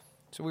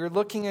So we're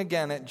looking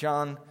again at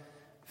John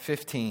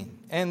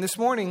 15. And this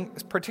morning,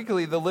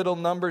 particularly the little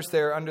numbers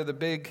there under the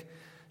big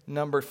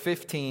number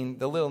 15,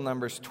 the little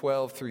numbers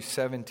 12 through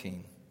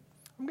 17.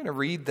 I'm going to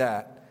read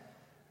that,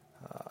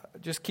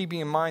 just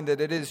keeping in mind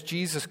that it is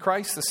Jesus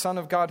Christ, the Son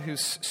of God,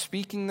 who's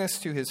speaking this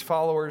to his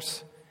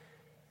followers.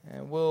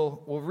 And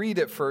we'll read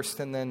it first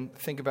and then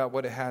think about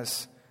what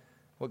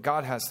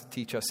God has to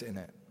teach us in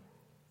it.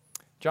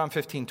 John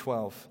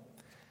 15:12.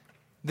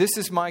 This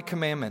is my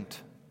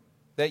commandment,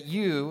 that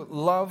you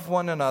love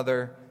one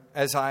another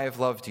as I have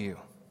loved you.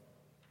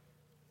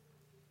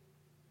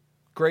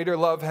 Greater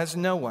love has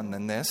no one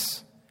than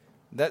this,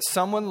 that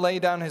someone lay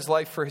down his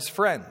life for his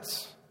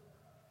friends.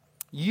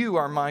 You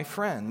are my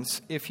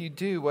friends if you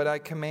do what I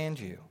command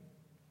you.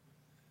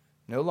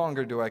 No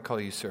longer do I call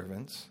you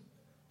servants,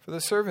 for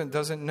the servant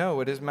doesn't know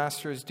what his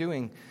master is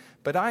doing,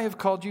 but I have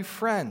called you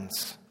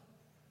friends.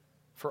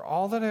 For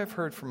all that I have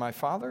heard from my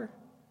Father,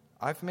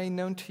 I've made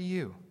known to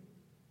you.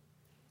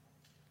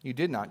 You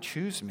did not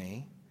choose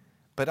me,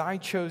 but I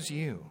chose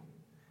you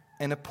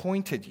and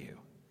appointed you,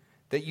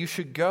 that you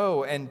should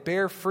go and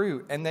bear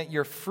fruit, and that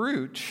your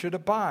fruit should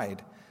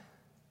abide,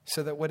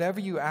 so that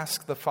whatever you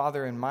ask the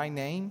Father in my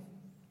name,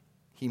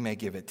 he may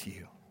give it to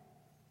you.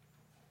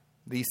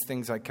 These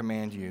things I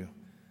command you,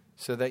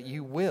 so that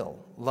you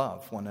will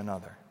love one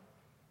another.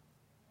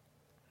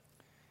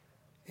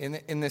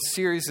 In this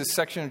series, this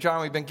section of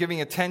John, we've been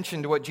giving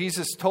attention to what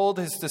Jesus told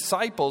his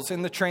disciples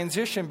in the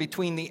transition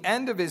between the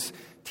end of his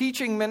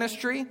teaching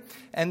ministry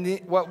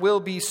and what will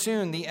be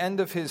soon the end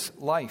of his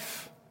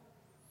life.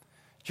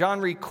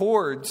 John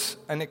records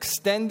an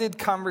extended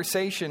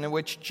conversation in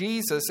which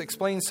Jesus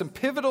explains some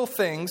pivotal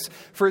things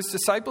for his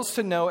disciples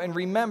to know and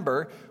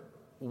remember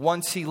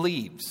once he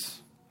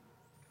leaves.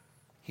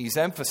 He's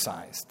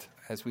emphasized,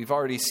 as we've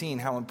already seen,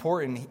 how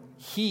important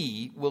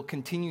he will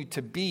continue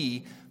to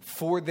be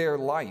for their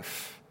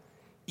life,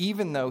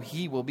 even though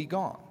he will be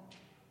gone.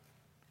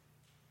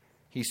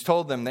 He's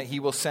told them that he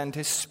will send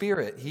his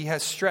Spirit. He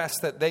has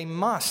stressed that they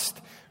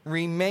must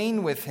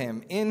remain with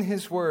him in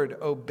his word,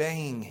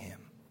 obeying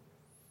him.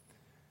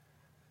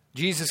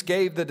 Jesus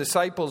gave the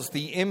disciples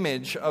the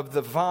image of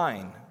the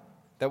vine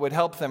that would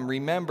help them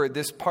remember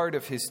this part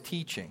of his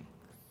teaching.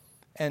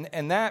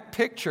 And that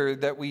picture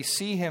that we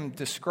see him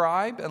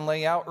describe and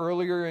lay out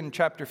earlier in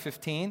chapter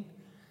 15,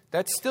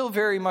 that's still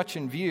very much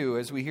in view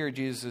as we hear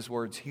Jesus'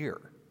 words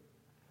here.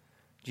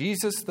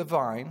 Jesus, the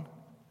vine,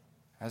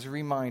 as a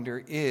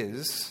reminder,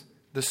 is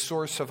the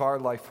source of our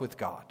life with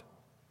God.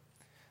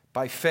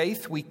 By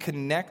faith, we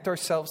connect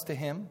ourselves to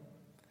him,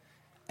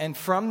 and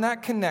from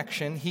that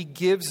connection, he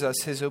gives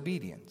us his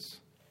obedience.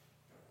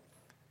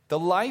 The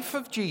life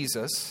of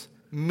Jesus,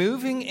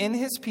 moving in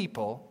his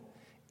people,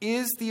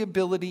 is the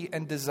ability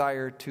and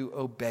desire to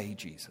obey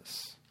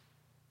Jesus.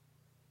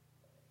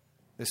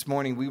 This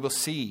morning, we will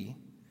see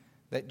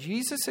that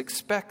Jesus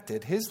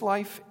expected his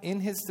life in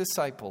his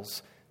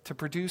disciples to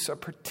produce a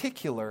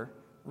particular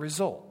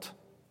result.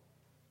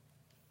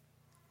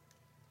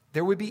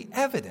 There would be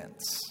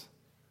evidence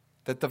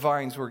that the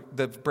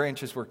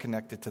branches were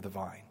connected to the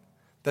vine,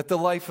 that the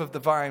life of the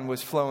vine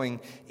was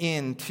flowing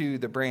into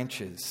the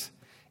branches.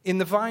 In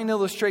the vine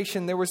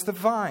illustration, there was the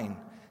vine.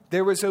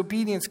 There was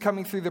obedience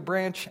coming through the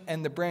branch,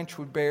 and the branch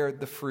would bear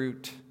the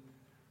fruit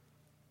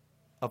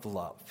of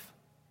love.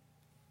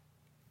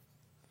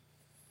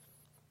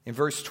 In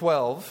verse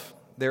 12,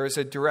 there is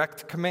a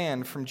direct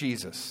command from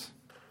Jesus.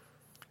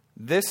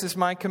 This is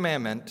my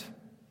commandment,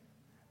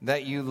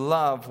 that you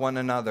love one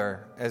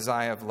another as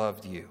I have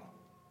loved you.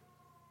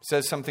 It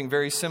says something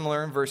very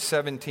similar in verse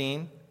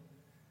 17.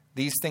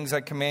 These things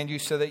I command you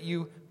so that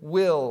you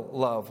will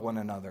love one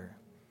another.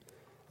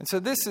 And so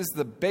this is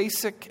the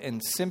basic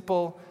and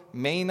simple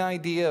main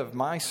idea of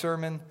my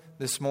sermon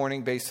this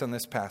morning based on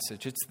this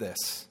passage. It's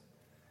this.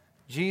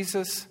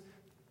 Jesus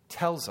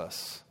tells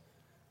us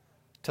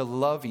to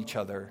love each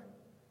other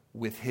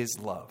with his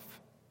love.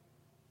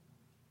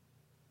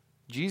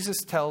 Jesus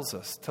tells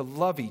us to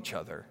love each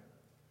other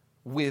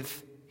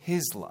with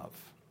his love.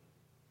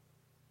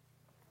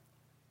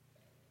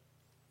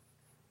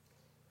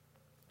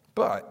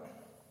 But,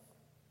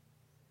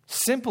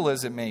 simple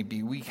as it may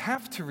be, we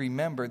have to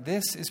remember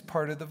this is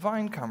part of the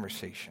vine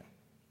conversation.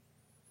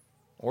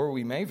 Or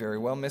we may very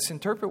well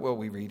misinterpret what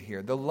we read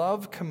here. The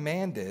love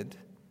commanded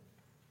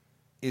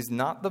is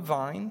not the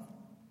vine.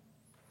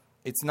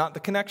 It's not the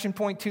connection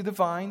point to the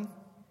vine.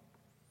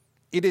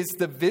 It is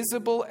the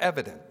visible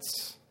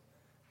evidence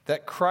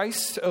that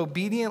Christ's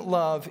obedient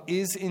love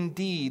is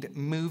indeed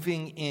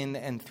moving in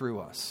and through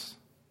us.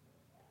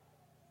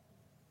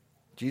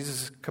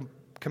 Jesus'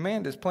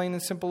 command is plain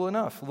and simple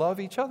enough. Love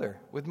each other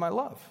with my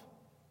love.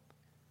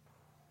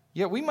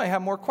 Yet we might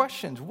have more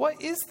questions.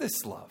 What is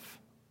this love?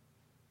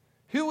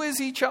 Who is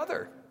each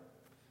other?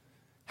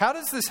 How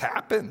does this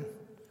happen?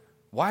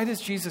 Why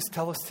does Jesus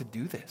tell us to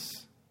do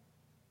this?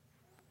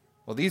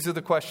 Well, these are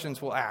the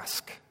questions we'll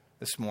ask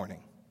this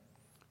morning.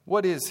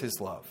 What is his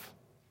love?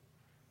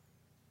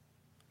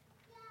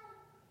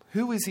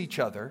 Who is each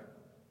other?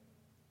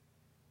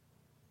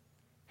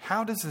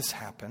 How does this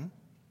happen?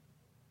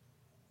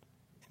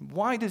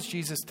 Why does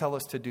Jesus tell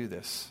us to do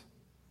this?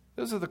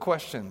 Those are the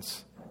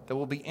questions that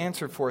will be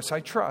answered for us, I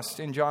trust,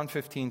 in John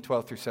 15,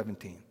 12 through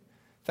 17.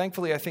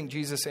 Thankfully, I think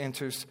Jesus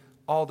answers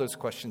all those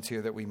questions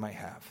here that we might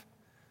have.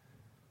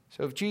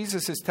 So if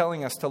Jesus is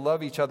telling us to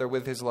love each other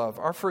with his love,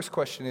 our first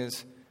question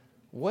is,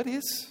 what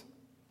is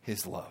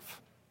his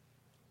love?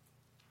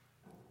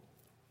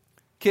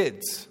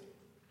 Kids,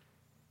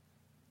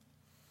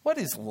 what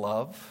is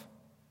love?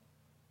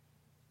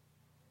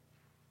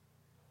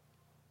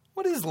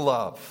 What is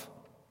love?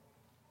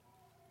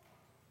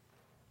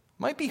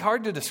 Might be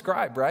hard to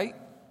describe, right?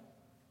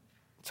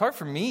 It's hard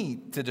for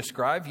me to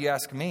describe, you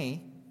ask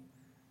me.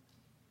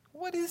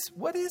 What is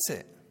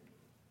it?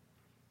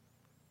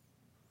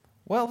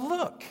 Well,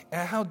 look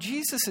at how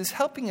Jesus is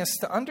helping us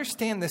to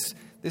understand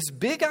this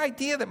big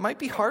idea that might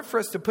be hard for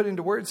us to put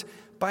into words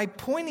by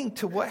pointing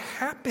to what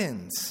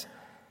happens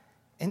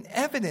and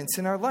evidence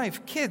in our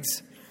life.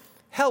 Kids,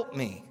 help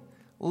me.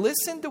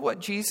 Listen to what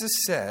Jesus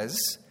says,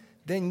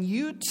 then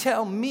you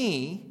tell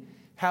me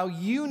how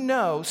you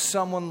know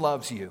someone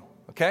loves you.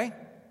 Okay?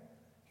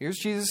 Here's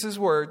Jesus'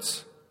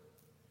 words.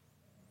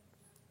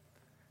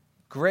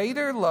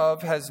 Greater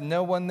love has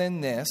no one than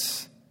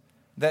this,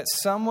 that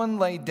someone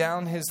laid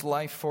down his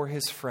life for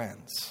his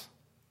friends.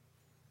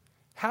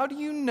 How do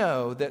you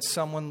know that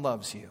someone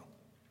loves you?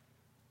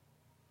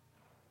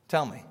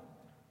 Tell me.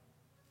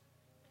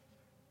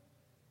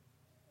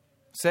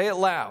 Say it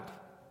loud.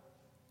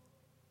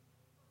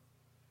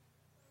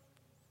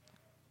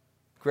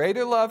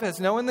 Greater love has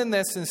no one than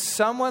this, and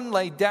someone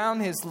laid down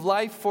his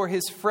life for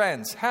his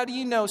friends. How do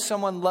you know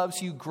someone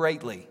loves you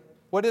greatly?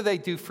 What do they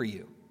do for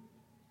you?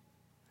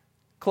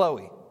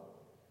 Chloe.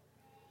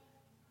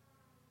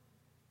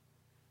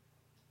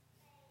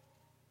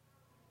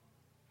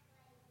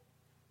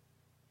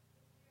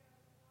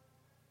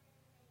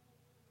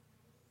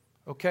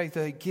 Okay,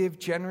 they give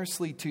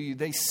generously to you.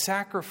 They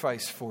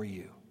sacrifice for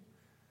you.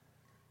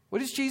 What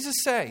does Jesus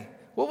say?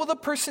 What will the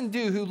person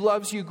do who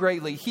loves you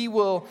greatly? He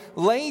will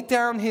lay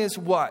down his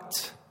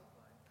what?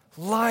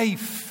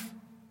 Life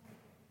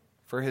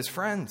for his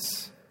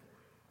friends.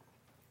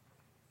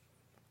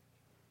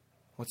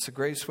 What's the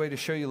greatest way to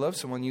show you love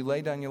someone? You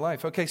lay down your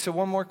life. Okay, so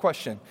one more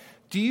question.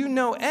 Do you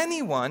know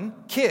anyone,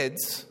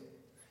 kids,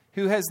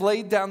 who has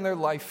laid down their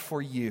life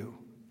for you?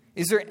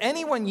 Is there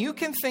anyone you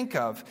can think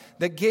of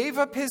that gave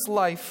up his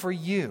life for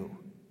you?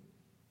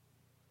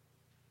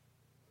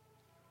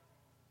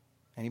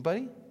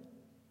 Anybody?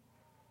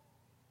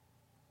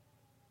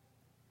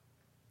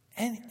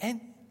 And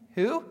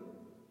who?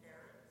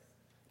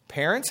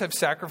 Parents have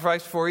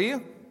sacrificed for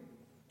you.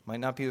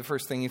 Might not be the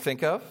first thing you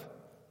think of,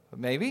 but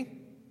maybe.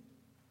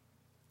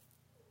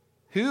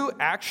 Who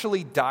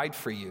actually died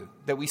for you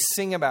that we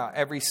sing about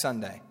every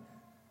Sunday?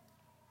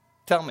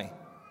 Tell me.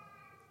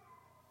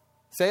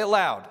 Say it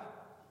loud.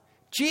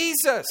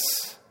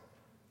 Jesus.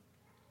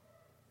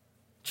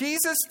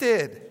 Jesus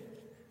did.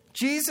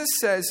 Jesus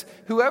says,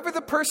 whoever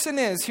the person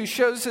is who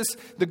shows us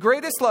the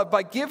greatest love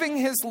by giving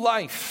his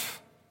life,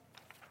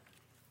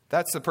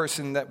 that's the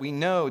person that we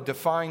know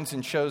defines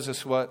and shows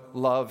us what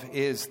love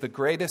is, the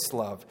greatest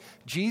love.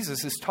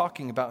 Jesus is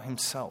talking about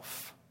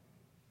himself.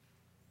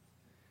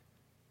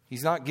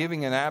 He's not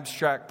giving an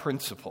abstract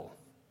principle.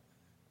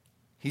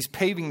 He's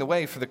paving the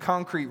way for the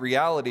concrete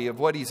reality of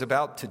what he's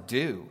about to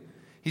do.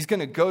 He's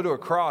going to go to a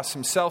cross,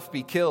 himself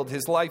be killed,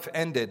 his life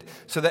ended,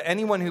 so that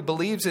anyone who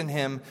believes in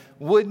him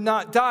would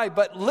not die,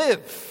 but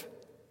live.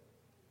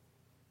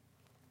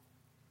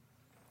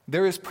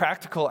 There is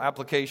practical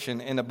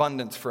application in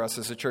abundance for us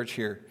as a church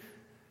here.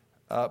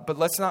 But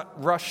let's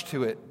not rush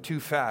to it too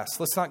fast.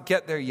 Let's not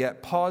get there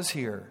yet. Pause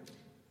here.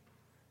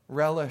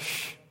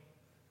 Relish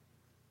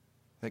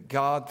that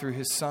God, through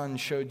his Son,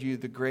 showed you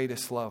the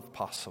greatest love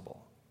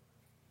possible.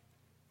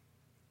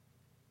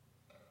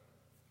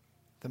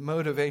 The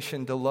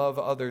motivation to love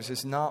others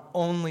is not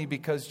only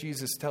because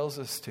Jesus tells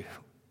us to,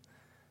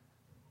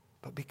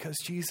 but because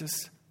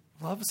Jesus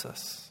loves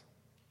us.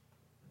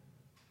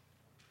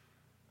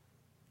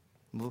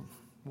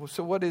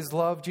 So what is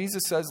love?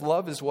 Jesus says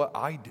love is what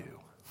I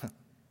do.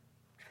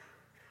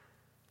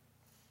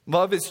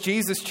 Love is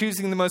Jesus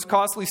choosing the most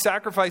costly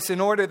sacrifice in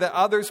order that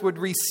others would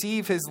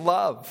receive his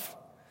love.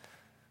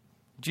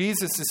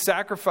 Jesus'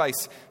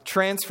 sacrifice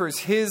transfers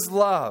his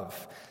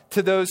love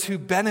to those who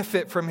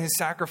benefit from his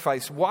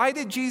sacrifice. Why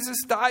did Jesus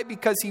die?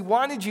 Because he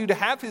wanted you to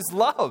have his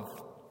love.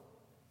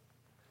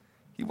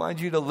 He wanted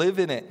you to live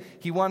in it.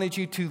 He wanted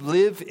you to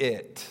live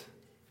it.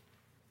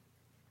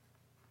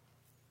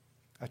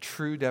 A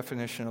true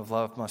definition of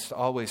love must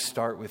always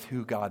start with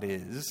who God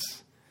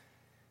is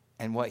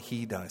and what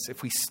he does.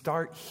 If we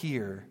start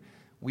here,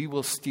 we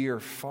will steer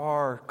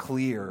far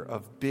clear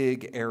of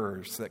big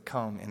errors that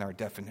come in our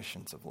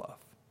definitions of love.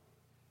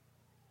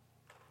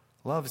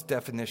 Love's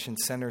definition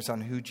centers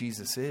on who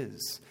Jesus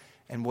is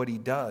and what he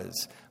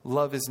does.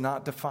 Love is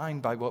not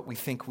defined by what we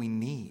think we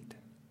need.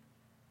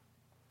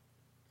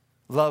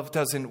 Love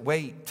doesn't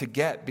wait to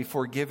get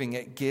before giving.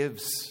 It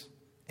gives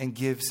and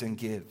gives and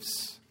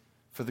gives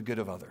for the good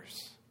of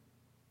others.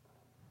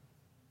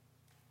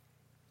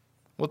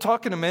 We'll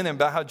talk in a minute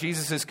about how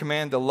Jesus'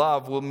 command to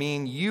love will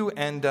mean you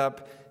end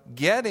up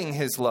getting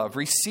his love,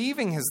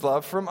 receiving his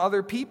love from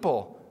other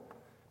people.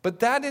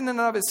 But that in and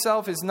of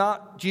itself is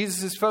not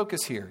Jesus'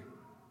 focus here.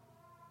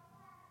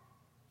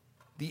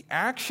 The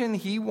action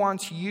he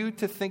wants you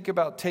to think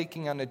about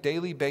taking on a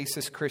daily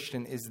basis,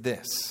 Christian, is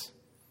this.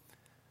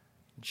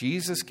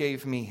 Jesus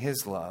gave me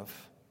his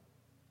love,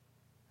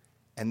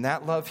 and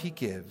that love he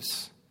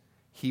gives,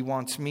 he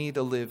wants me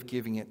to live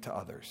giving it to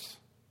others.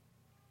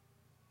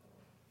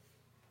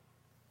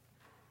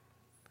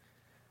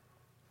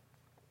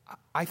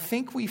 I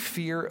think we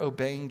fear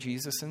obeying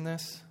Jesus in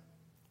this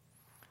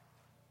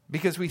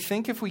because we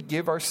think if we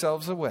give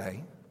ourselves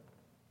away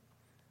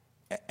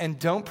and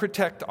don't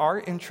protect our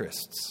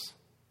interests,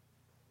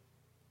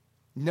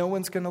 no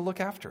one's going to look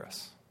after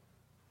us.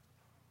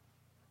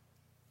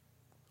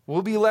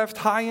 We'll be left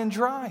high and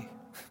dry,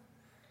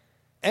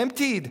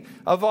 emptied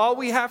of all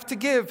we have to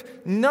give,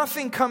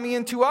 nothing coming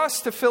into us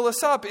to fill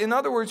us up. In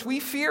other words, we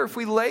fear if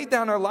we lay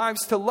down our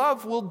lives to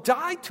love, we'll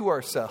die to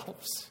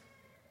ourselves.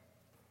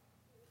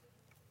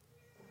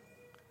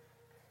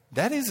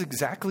 That is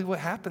exactly what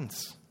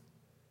happens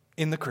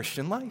in the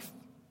Christian life.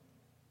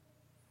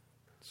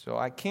 So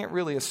I can't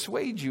really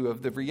assuage you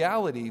of the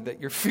reality that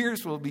your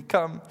fears will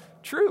become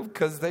true,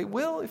 because they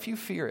will if you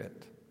fear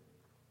it.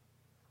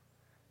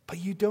 But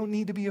you don't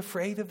need to be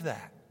afraid of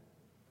that.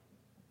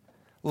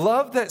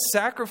 Love that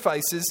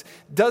sacrifices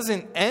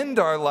doesn't end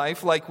our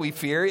life like we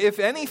fear. If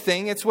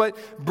anything, it's what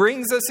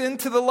brings us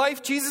into the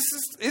life Jesus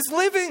is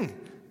living.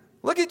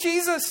 Look at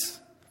Jesus.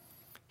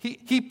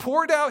 He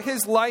poured out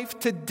his life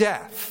to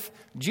death.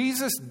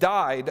 Jesus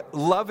died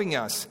loving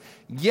us.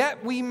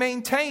 Yet we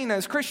maintain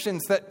as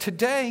Christians that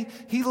today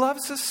he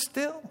loves us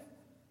still.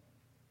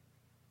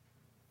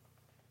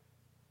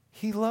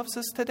 He loves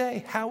us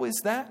today. How is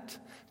that?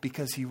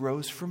 Because he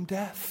rose from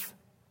death.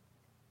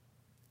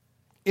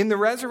 In the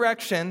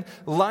resurrection,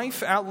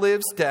 life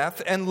outlives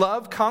death, and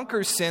love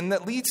conquers sin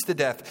that leads to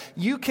death.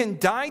 You can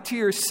die to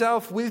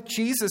yourself with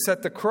Jesus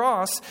at the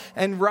cross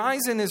and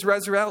rise in his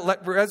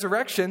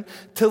resurrection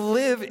to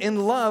live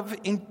in love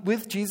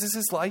with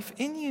Jesus' life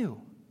in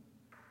you.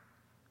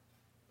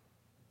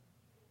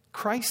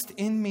 Christ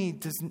in me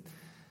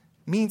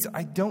means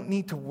I don't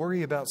need to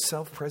worry about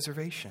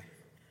self-preservation.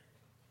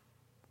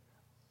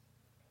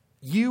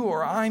 You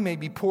or I may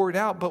be poured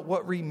out, but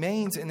what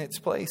remains in its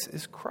place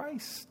is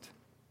Christ.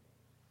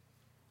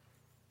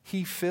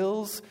 He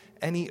fills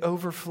and he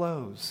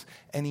overflows,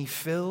 and he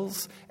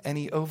fills and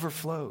he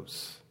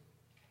overflows.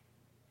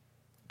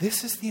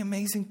 This is the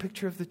amazing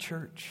picture of the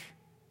church.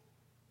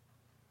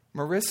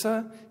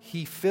 Marissa,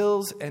 he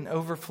fills and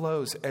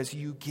overflows as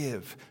you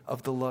give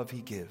of the love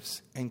he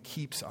gives and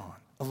keeps on.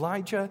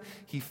 Elijah,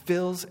 he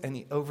fills and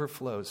he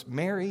overflows.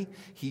 Mary,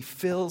 he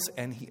fills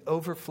and he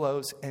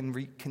overflows and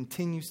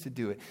continues to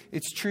do it.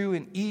 It's true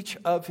in each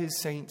of his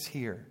saints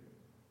here.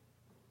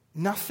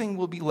 Nothing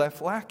will be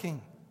left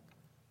lacking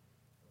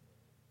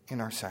in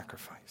our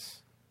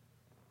sacrifice.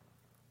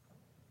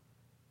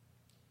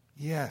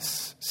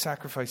 Yes,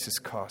 sacrifices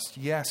cost.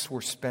 Yes,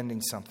 we're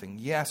spending something.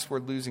 Yes, we're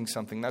losing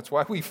something. That's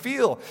why we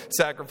feel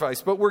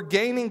sacrifice. But we're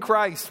gaining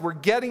Christ. We're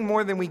getting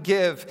more than we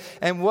give.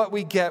 And what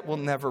we get will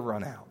never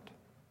run out.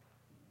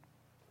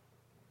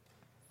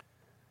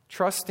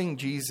 Trusting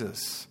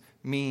Jesus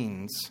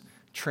means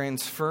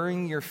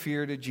transferring your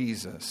fear to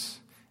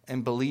Jesus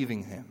and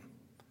believing him.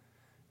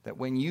 That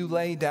when you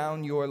lay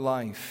down your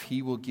life,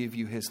 he will give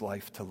you his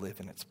life to live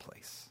in its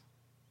place.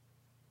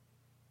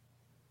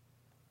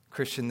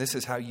 Christian, this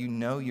is how you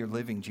know you're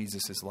living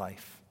Jesus'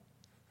 life.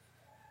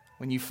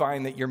 When you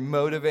find that you're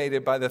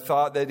motivated by the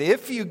thought that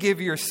if you give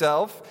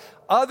yourself,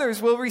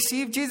 others will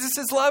receive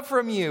Jesus' love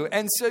from you,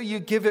 and so you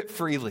give it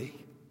freely.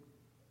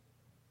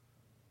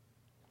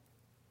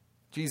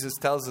 Jesus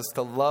tells us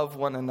to love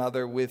one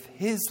another with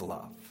his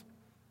love.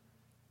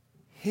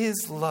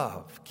 His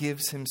love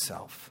gives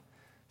himself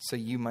so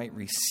you might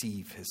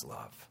receive his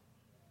love.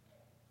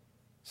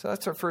 So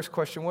that's our first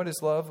question. What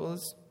is love? Well,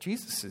 it's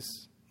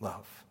Jesus'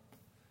 love.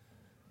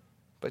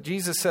 But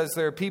Jesus says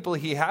there are people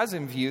he has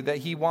in view that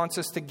he wants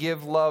us to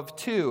give love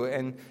to.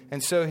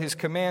 And so his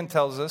command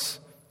tells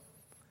us,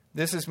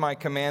 this is my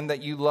command,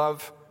 that you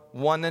love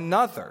one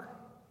another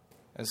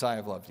as I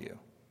have loved you.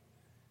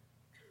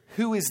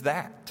 Who is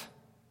that?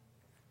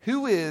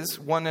 Who is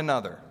one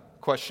another?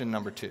 Question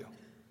number 2.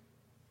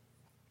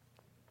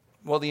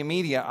 Well, the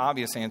immediate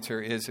obvious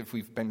answer is, if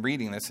we've been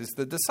reading this, is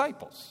the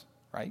disciples,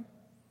 right?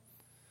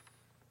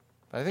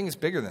 But I think it's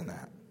bigger than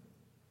that.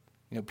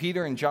 You know,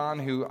 Peter and John,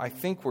 who I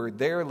think were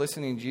there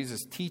listening to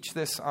Jesus teach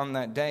this on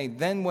that day,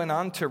 then went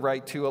on to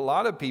write to a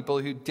lot of people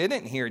who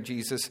didn't hear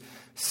Jesus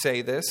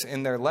say this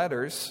in their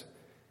letters,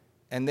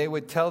 and they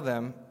would tell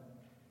them,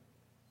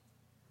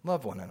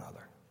 love one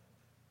another.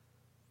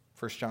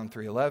 1 John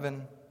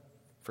 3:11,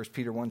 1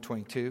 Peter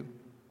 1:22.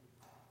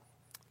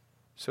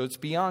 So it's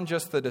beyond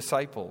just the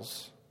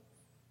disciples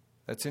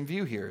that's in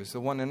view here, is the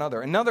one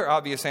another. Another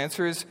obvious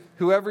answer is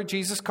whoever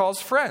Jesus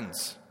calls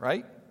friends,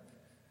 right?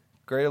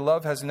 Greater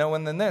love has no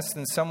one than this,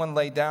 than someone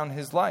laid down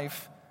his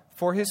life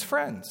for his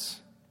friends.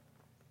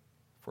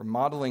 we're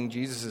modeling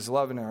Jesus'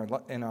 love in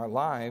our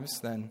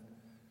lives, then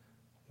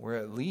we're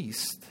at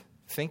least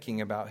thinking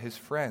about his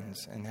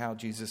friends and how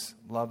Jesus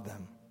loved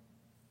them.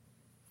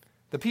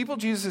 The people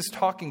Jesus is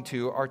talking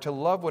to are to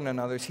love one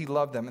another as he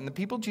loved them. And the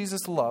people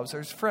Jesus loves are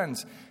his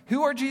friends.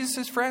 Who are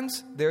Jesus'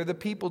 friends? They're the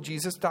people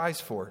Jesus dies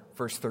for,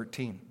 verse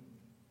 13.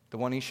 The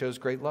one he shows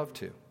great love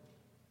to.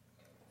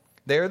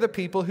 They are the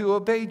people who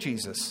obey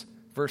Jesus,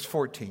 verse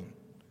 14.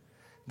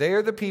 They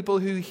are the people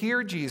who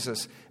hear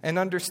Jesus and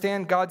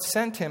understand God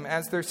sent him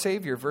as their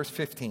Savior, verse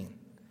 15.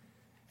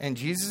 And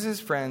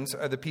Jesus' friends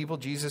are the people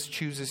Jesus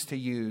chooses to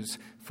use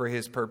for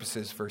his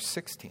purposes, verse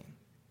 16.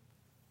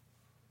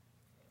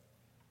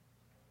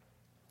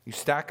 You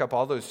stack up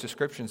all those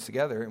descriptions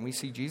together, and we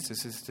see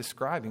Jesus is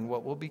describing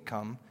what will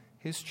become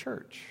his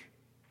church.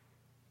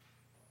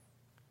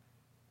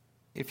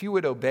 If you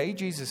would obey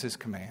Jesus'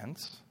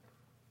 commands,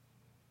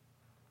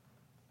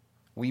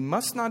 we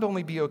must not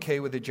only be okay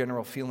with a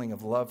general feeling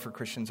of love for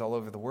Christians all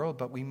over the world,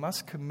 but we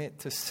must commit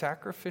to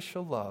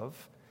sacrificial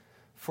love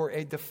for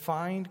a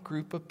defined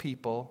group of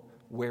people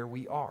where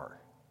we are.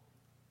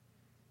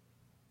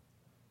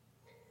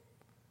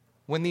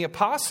 When the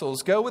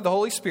apostles go with the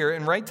Holy Spirit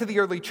and write to the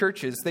early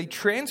churches, they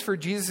transfer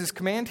Jesus'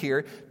 command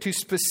here to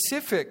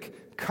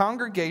specific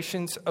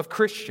congregations of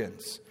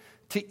Christians.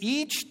 To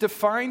each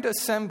defined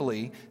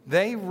assembly,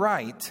 they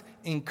write,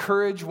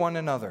 encourage one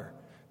another,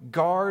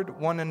 guard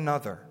one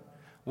another,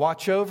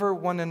 watch over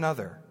one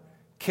another,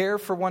 care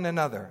for one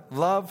another,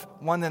 love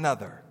one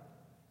another.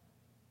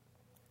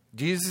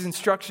 Jesus'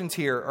 instructions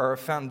here are a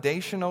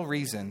foundational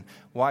reason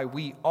why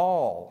we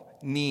all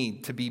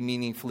need to be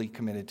meaningfully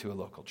committed to a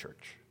local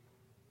church.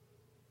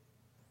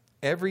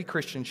 Every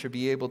Christian should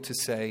be able to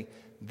say,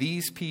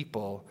 these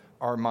people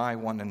are my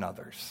one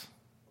another's.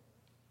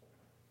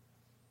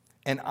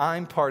 And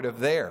I'm part of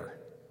their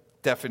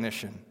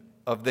definition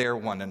of their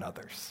one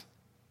another's.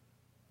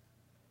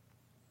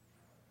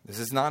 This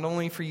is not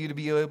only for you to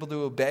be able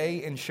to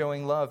obey in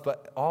showing love,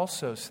 but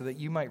also so that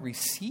you might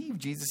receive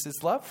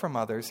Jesus' love from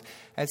others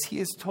as he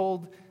has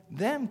told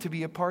them to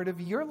be a part of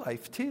your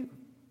life too,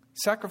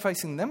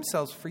 sacrificing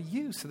themselves for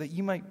you so that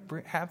you might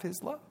have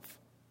his love.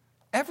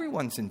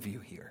 Everyone's in view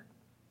here.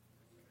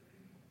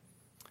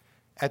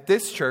 At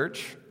this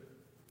church,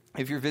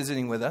 if you're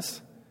visiting with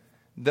us,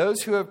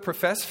 those who have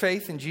professed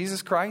faith in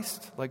Jesus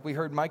Christ, like we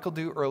heard Michael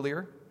do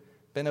earlier,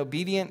 been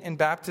obedient in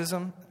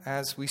baptism,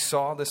 as we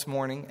saw this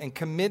morning, and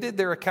committed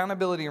their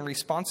accountability and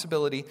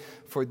responsibility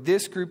for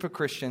this group of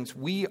Christians,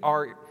 we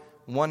are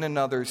one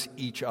another's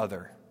each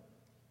other.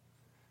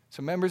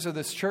 So members of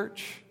this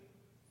church,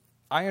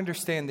 I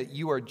understand that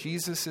you are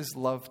Jesus'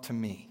 love to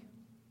me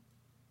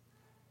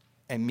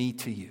and me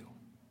to you.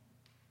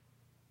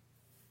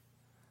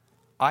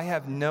 I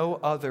have no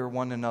other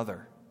one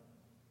another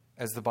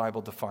as the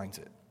Bible defines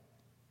it.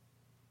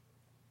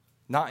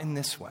 Not in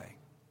this way.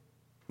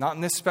 Not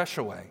in this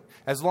special way.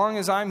 As long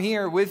as I'm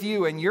here with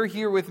you and you're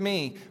here with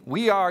me,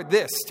 we are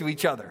this to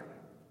each other.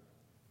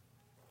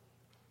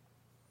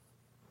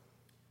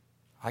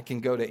 I can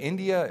go to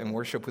India and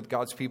worship with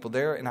God's people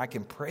there, and I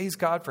can praise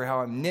God for how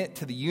I'm knit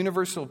to the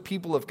universal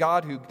people of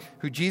God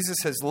who Jesus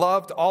has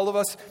loved, all of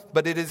us,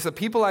 but it is the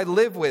people I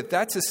live with.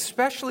 That's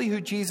especially who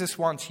Jesus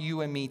wants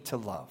you and me to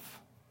love.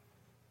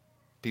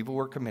 People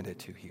we're committed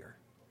to here.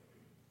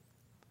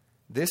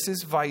 This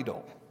is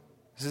vital.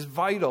 This is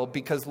vital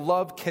because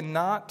love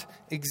cannot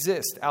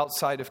exist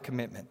outside of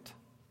commitment.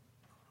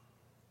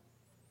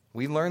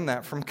 We learned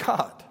that from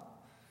God,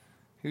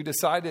 who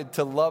decided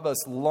to love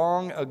us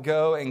long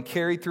ago and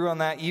carried through on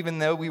that even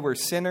though we were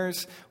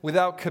sinners.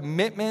 Without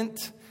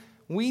commitment,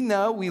 we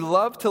know we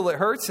love till it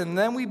hurts and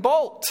then we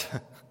bolt.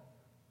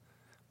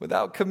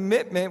 Without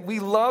commitment, we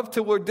love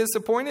till we're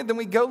disappointed, then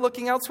we go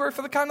looking elsewhere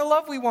for the kind of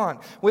love we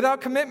want.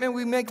 Without commitment,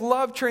 we make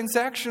love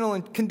transactional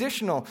and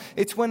conditional.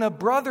 It's when a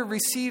brother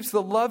receives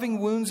the loving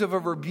wounds of a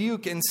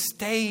rebuke and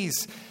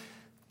stays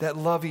that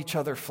love each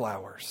other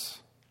flowers.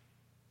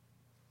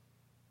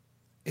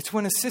 It's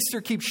when a sister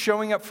keeps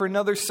showing up for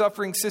another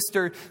suffering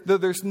sister, though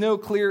there's no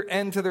clear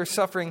end to their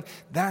suffering.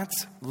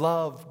 That's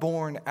love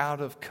born out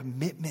of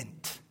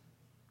commitment.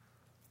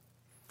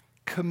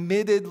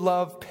 Committed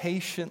love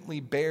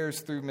patiently bears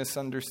through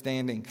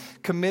misunderstanding.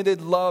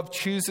 Committed love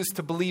chooses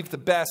to believe the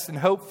best and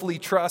hopefully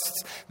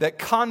trusts that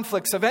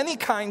conflicts of any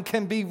kind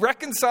can be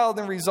reconciled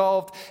and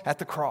resolved at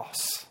the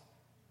cross.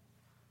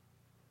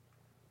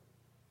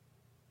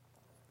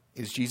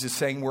 Is Jesus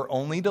saying we're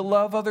only to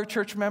love other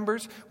church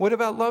members? What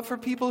about love for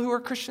people who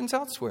are Christians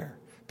elsewhere?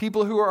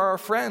 People who are our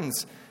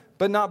friends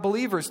but not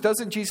believers?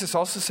 Doesn't Jesus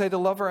also say to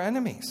love our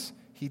enemies?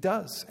 He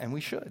does, and we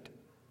should.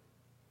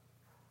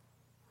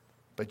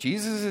 But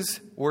Jesus'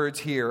 words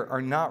here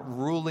are not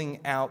ruling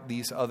out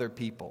these other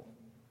people.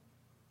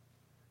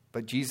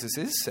 But Jesus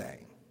is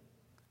saying,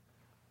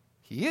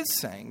 he is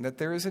saying that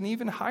there is an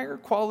even higher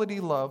quality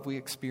love we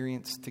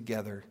experience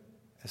together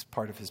as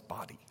part of his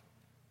body.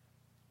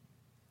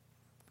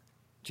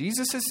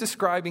 Jesus is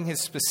describing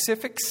his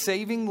specific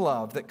saving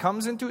love that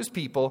comes into his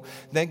people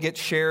that gets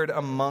shared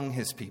among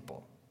his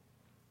people.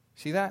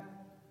 See that?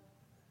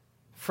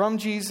 From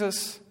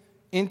Jesus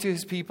into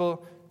his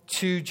people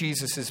to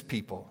Jesus'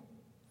 people.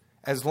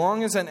 As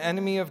long as an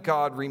enemy of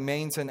God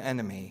remains an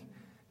enemy,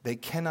 they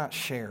cannot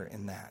share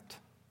in that.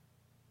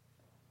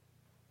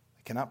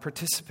 They cannot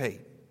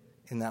participate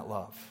in that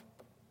love.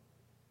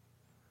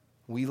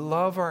 We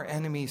love our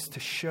enemies to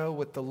show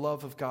what the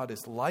love of God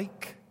is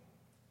like.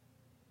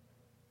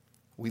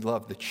 We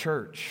love the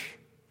church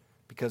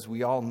because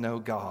we all know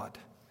God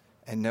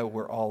and know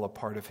we're all a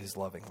part of his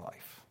loving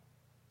life.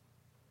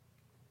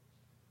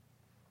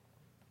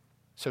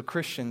 So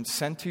Christians,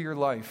 center your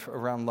life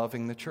around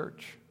loving the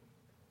church.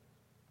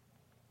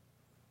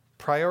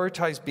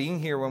 Prioritize being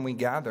here when we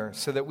gather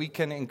so that we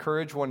can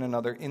encourage one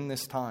another in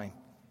this time.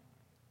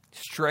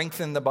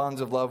 Strengthen the bonds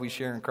of love we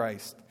share in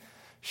Christ.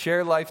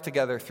 Share life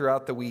together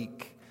throughout the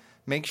week.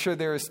 Make sure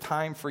there is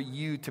time for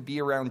you to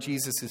be around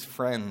Jesus'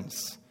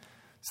 friends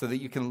so that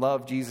you can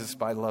love Jesus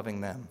by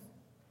loving them.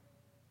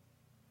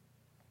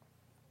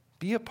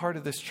 Be a part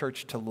of this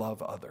church to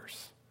love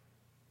others.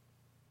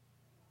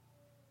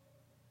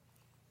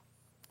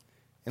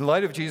 In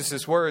light of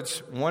Jesus'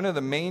 words, one of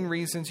the main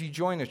reasons you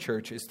join a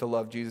church is to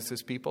love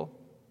Jesus' people.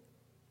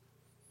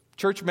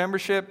 Church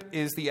membership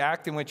is the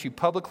act in which you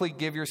publicly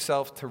give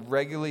yourself to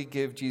regularly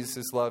give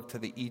Jesus' love to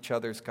the each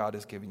others God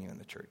has given you in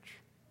the church.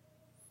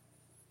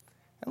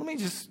 And let me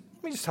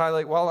just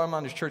highlight, while I'm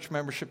on this church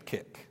membership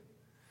kick,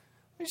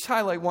 let me just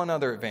highlight one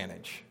other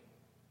advantage.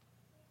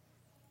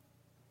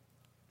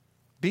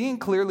 Being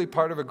clearly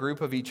part of a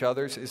group of each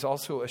others is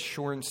also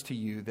assurance to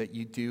you that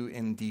you do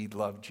indeed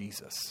love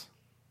Jesus,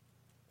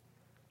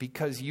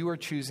 because you are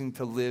choosing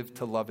to live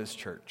to love his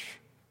church.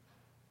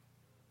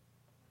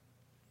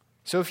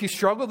 So if you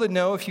struggle to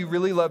know if you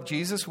really love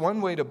Jesus, one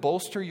way to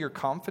bolster your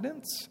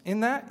confidence in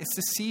that is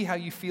to see how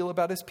you feel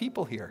about his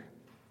people here.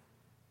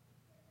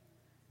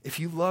 If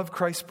you love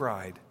Christ's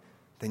bride,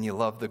 then you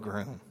love the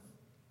groom.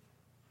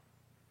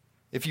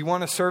 If you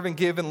want to serve and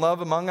give and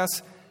love among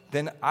us,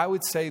 then I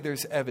would say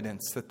there's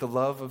evidence that the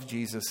love of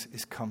Jesus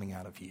is coming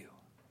out of you.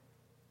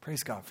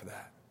 Praise God for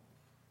that.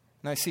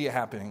 And I see it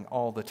happening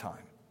all the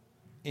time,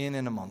 in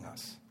and among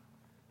us.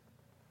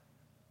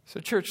 So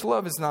church,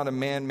 love is not a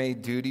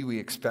man-made duty we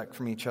expect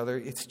from each other.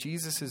 It's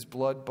Jesus'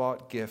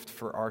 blood-bought gift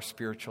for our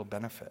spiritual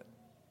benefit.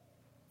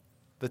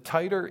 The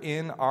tighter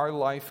in our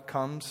life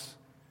comes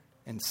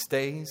and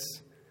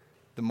stays,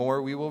 the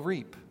more we will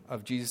reap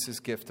of Jesus'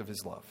 gift of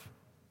his love.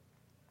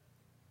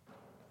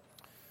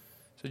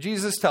 So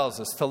Jesus tells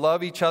us to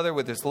love each other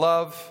with his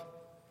love,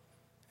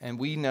 and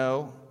we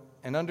know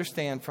and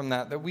understand from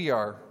that we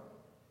are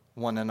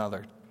one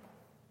another.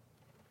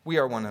 We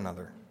are one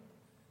another.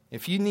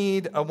 If you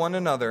need a one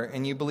another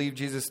and you believe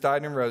Jesus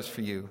died and rose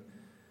for you,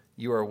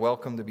 you are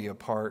welcome to be a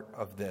part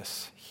of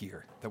this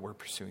here that we're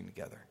pursuing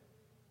together.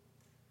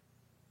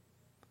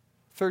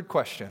 Third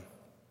question.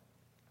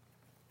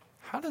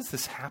 How does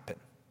this happen?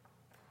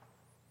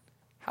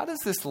 How does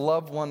this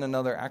love one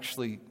another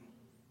actually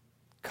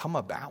come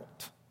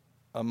about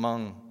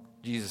among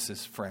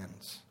Jesus'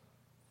 friends?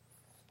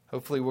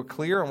 Hopefully we're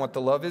clear on what the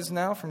love is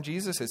now from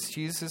Jesus. It's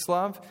Jesus'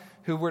 love.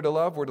 Who we're to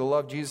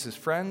love Jesus'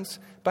 friends.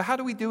 But how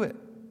do we do it?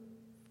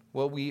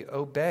 Well, we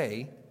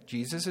obey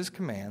Jesus'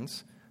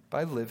 commands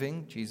by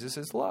living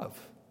Jesus' love.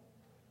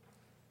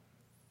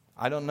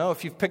 I don't know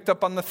if you've picked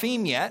up on the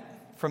theme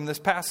yet from this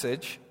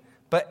passage,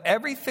 but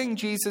everything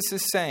Jesus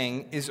is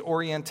saying is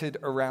oriented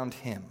around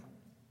him.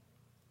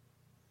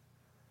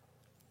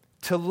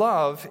 To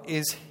love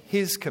is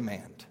his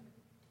command.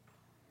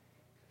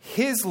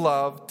 His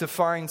love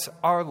defines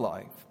our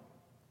life.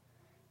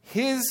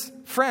 His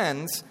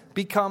friends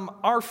become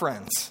our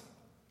friends.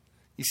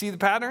 You see the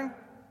pattern?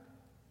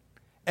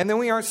 And then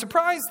we aren't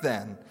surprised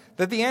then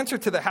that the answer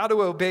to the how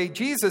to obey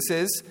Jesus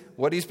is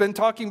what he's been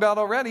talking about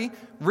already: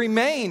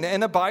 remain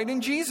and abide in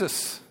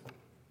Jesus.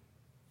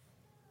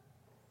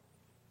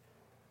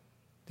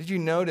 Did you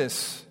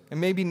notice,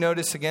 and maybe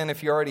notice again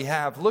if you already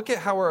have, look at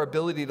how our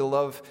ability to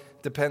love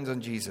depends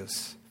on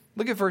Jesus.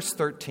 Look at verse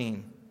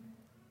 13.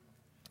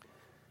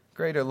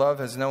 Greater love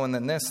has no one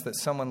than this, that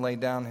someone laid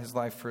down his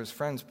life for his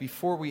friends.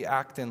 Before we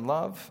act in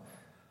love,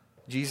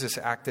 Jesus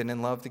acted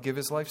in love to give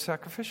his life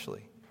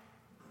sacrificially.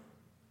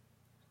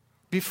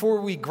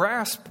 Before we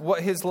grasp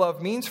what his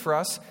love means for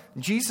us,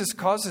 Jesus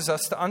causes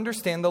us to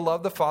understand the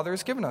love the Father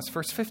has given us.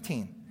 Verse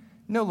 15.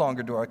 No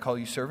longer do I call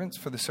you servants,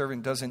 for the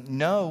servant doesn't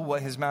know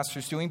what his master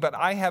is doing, but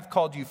I have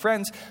called you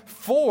friends,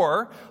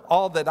 for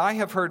all that I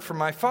have heard from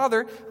my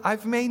Father,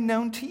 I've made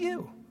known to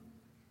you.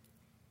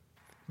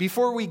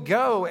 Before we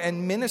go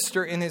and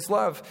minister in his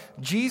love,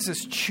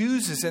 Jesus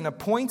chooses and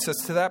appoints us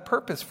to that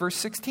purpose. Verse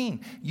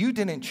 16, you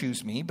didn't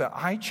choose me, but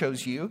I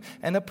chose you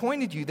and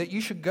appointed you that you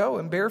should go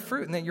and bear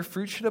fruit and that your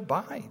fruit should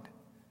abide.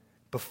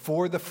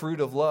 Before the fruit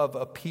of love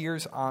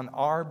appears on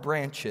our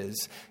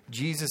branches,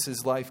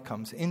 Jesus' life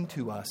comes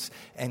into us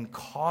and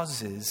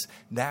causes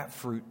that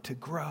fruit to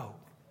grow.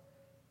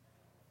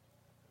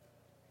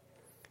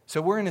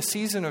 So we're in a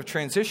season of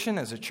transition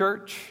as a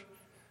church.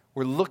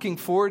 We're looking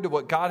forward to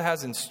what God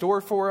has in store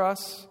for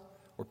us.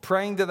 We're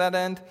praying to that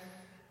end.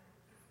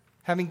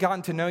 Having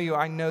gotten to know you,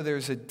 I know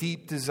there's a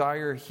deep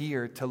desire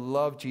here to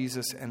love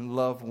Jesus and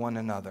love one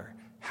another.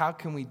 How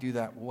can we do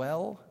that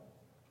well?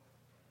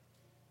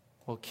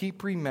 Well,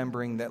 keep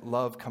remembering that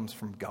love comes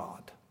from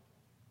God.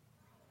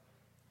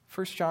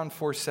 1 John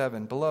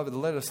 4:7, beloved,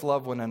 let us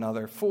love one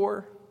another.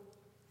 For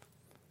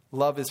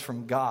love is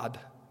from God,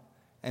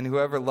 and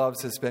whoever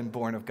loves has been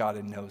born of God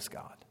and knows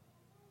God.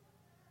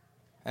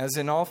 As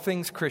in all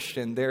things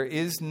Christian, there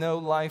is no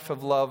life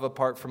of love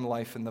apart from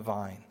life in the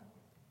vine.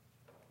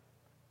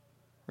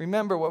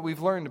 Remember what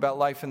we've learned about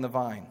life in the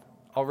vine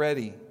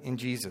already in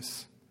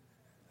Jesus.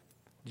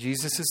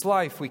 Jesus is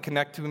life. We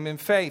connect to him in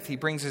faith. He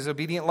brings his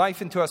obedient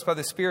life into us by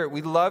the Spirit.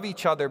 We love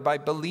each other by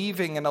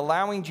believing and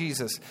allowing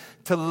Jesus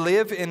to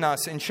live in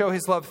us and show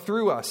his love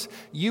through us.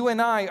 You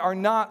and I are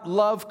not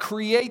love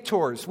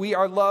creators. We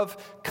are love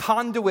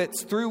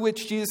conduits through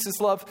which Jesus'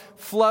 love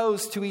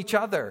flows to each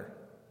other.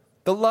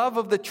 The love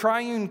of the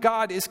triune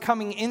God is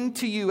coming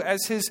into you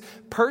as his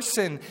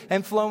person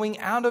and flowing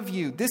out of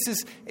you. This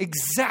is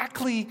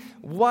exactly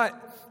what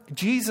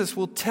Jesus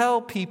will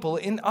tell people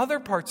in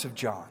other parts of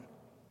John.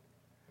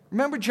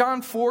 Remember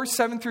John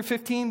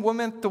 4:7-15,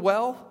 woman at the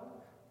well?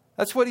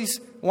 That's what he's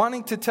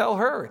wanting to tell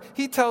her.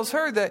 He tells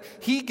her that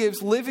he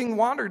gives living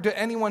water to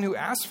anyone who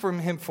asks from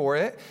him for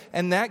it,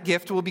 and that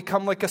gift will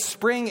become like a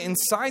spring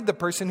inside the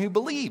person who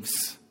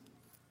believes.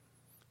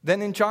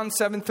 Then in John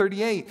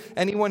 7:38,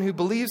 anyone who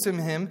believes in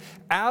him,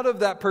 out of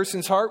that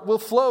person's heart will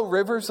flow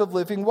rivers of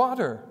living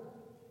water.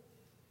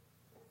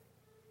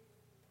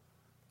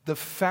 The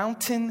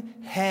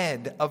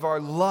fountainhead of our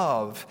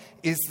love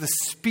is the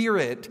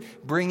Spirit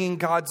bringing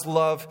God's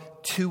love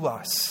to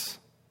us.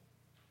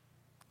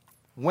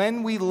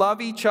 When we love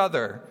each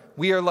other,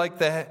 we are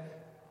not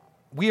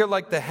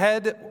like the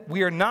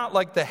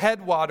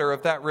headwater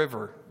of that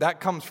river. That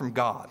comes from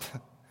God.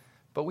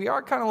 But we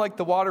are kind of like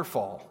the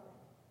waterfall.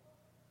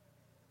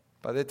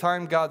 By the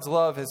time God's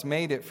love has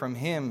made it from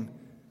him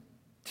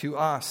to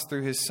us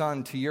through his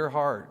Son to your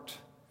heart,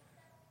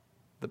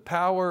 the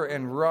power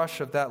and rush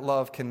of that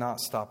love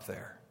cannot stop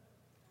there.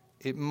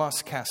 It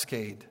must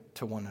cascade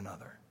to one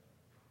another.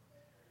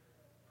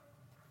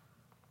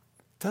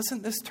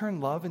 Doesn't this turn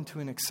love into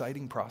an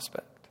exciting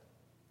prospect?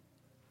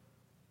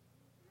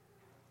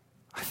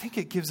 I think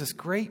it gives us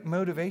great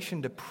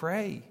motivation to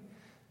pray.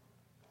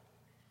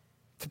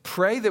 To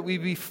pray that we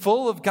be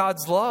full of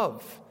God's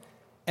love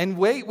and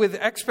wait with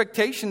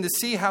expectation to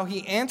see how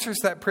he answers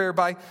that prayer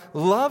by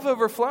love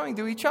overflowing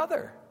to each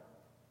other.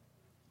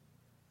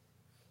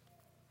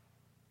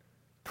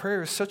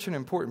 Prayer is such an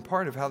important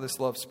part of how this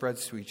love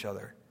spreads to each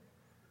other.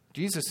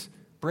 Jesus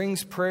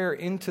brings prayer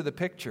into the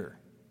picture.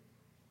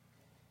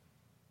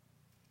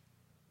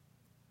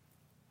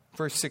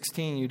 Verse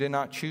 16, you did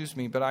not choose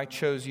me, but I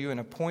chose you and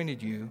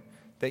appointed you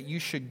that you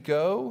should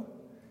go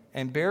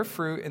and bear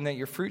fruit and that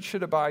your fruit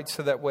should abide,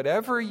 so that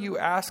whatever you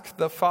ask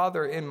the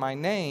Father in my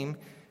name,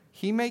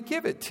 he may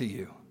give it to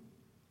you.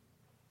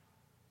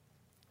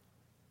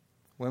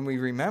 When we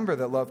remember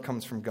that love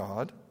comes from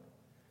God,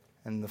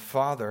 and the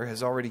Father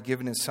has already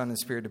given his Son and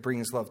Spirit to bring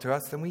his love to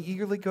us, then we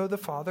eagerly go to the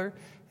Father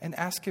and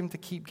ask him to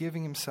keep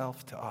giving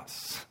himself to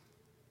us.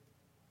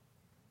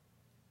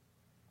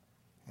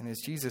 And as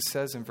Jesus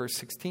says in verse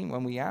 16,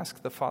 when we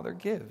ask, the Father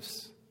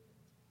gives.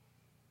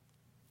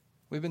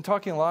 We've been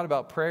talking a lot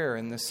about prayer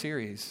in this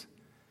series.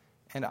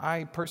 And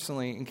I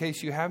personally, in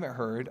case you haven't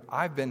heard,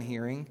 I've been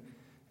hearing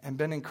and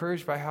been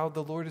encouraged by how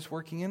the Lord is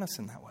working in us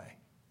in that way.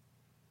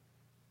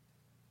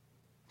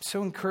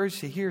 So encouraged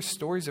to hear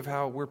stories of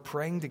how we're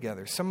praying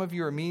together. Some of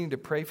you are meeting to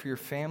pray for your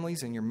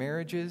families and your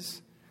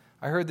marriages.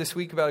 I heard this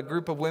week about a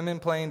group of women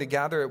planning to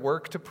gather at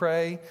work to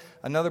pray.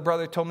 Another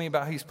brother told me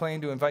about how he's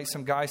planning to invite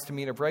some guys to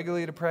meet up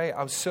regularly to pray.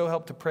 I was so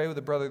helped to pray with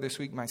a brother this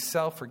week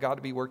myself for God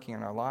to be working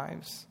in our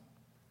lives.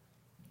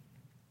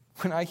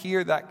 When I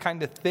hear that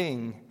kind of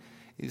thing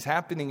is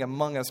happening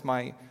among us,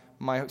 my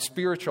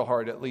spiritual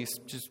heart at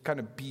least just kind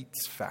of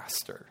beats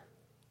faster.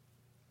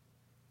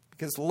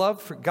 Because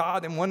love for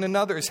God and one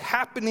another is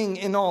happening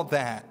in all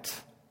that.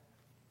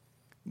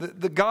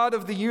 The God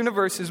of the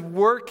universe is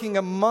working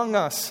among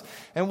us.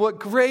 And what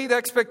great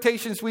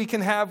expectations we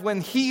can have when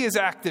he is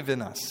active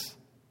in us.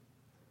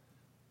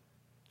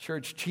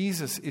 Church,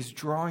 Jesus is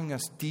drawing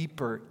us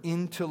deeper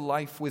into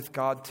life with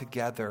God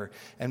together.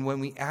 And when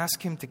we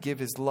ask him to give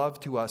his love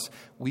to us,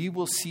 we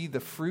will see the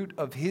fruit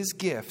of his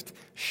gift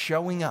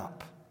showing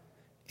up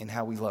in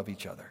how we love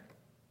each other.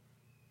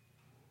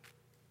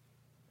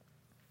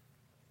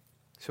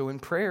 So in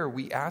prayer,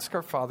 we ask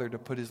our Father to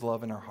put his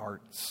love in our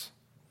hearts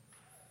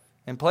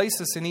and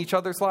place us in each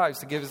other's lives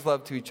to give his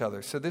love to each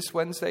other. So this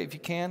Wednesday, if you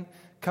can,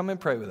 come and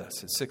pray with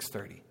us at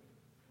 6:30.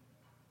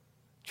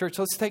 Church,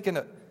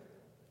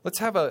 let's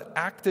have an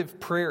active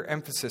prayer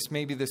emphasis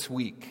maybe this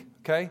week,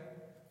 okay?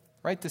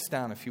 Write this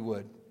down if you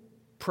would.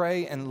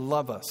 Pray and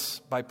love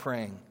us by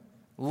praying.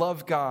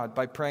 Love God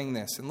by praying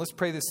this. And let's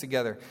pray this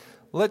together.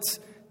 Let's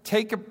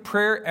take a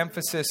prayer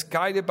emphasis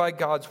guided by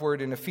God's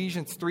word in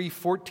Ephesians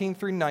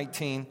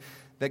 3:14-19,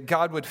 that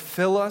God would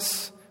fill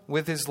us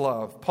with his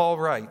love. Paul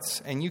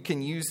writes, and you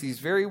can use these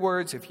very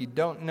words if you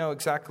don't know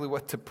exactly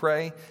what to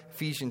pray.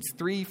 Ephesians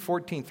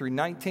 3:14 through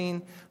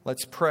 19.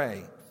 Let's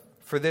pray.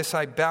 For this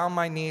I bow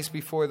my knees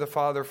before the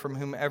Father, from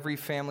whom every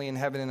family in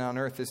heaven and on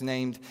earth is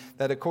named,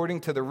 that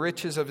according to the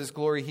riches of his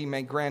glory he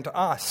may grant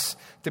us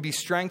to be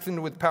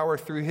strengthened with power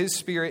through his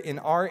Spirit in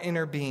our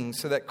inner being,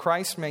 so that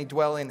Christ may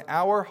dwell in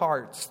our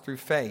hearts through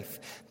faith,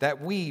 that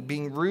we,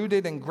 being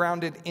rooted and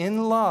grounded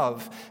in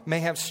love,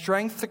 may have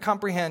strength to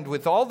comprehend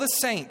with all the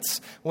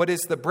saints what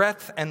is the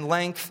breadth and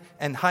length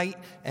and height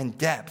and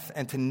depth,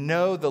 and to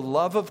know the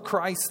love of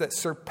Christ that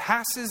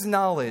surpasses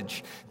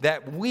knowledge,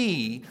 that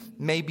we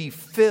may be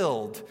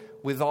filled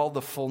with all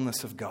the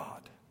fullness of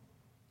God.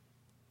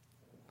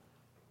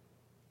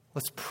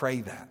 Let's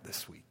pray that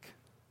this week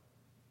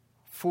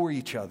for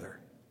each other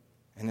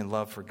and in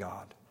love for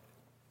God.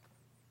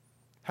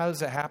 How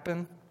does it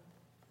happen?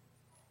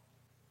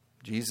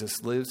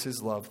 Jesus lives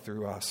his love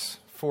through us.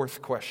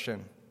 Fourth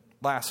question,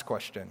 last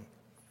question.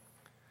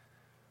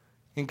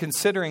 In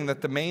considering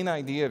that the main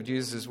idea of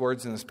Jesus'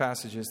 words in this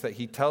passage is that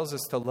he tells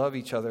us to love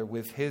each other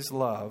with his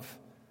love,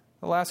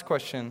 the last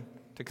question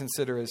to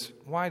consider is,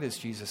 why does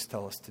Jesus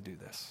tell us to do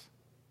this?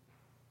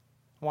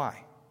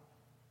 Why?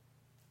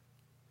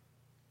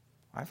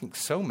 I think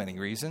so many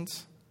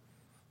reasons.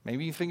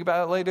 Maybe you think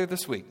about it later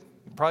this week.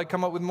 You'll probably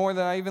come up with more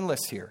than I even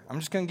list here. I'm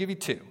just going to give you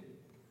two.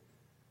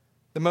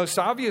 The most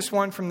obvious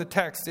one from the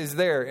text is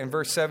there in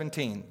verse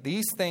 17.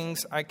 These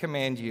things I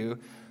command you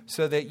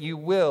so that you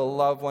will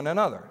love one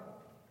another.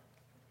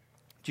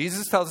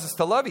 Jesus tells us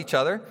to love each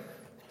other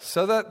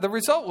so that the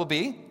result will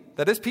be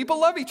that his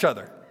people love each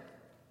other.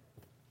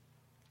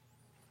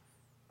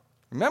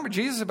 Remember,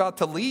 Jesus is about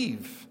to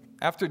leave.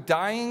 After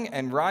dying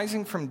and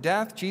rising from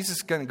death, Jesus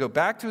is going to go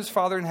back to his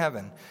Father in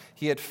heaven.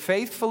 He had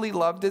faithfully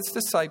loved his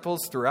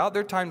disciples throughout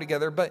their time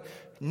together, but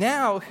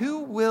now who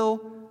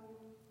will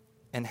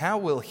and how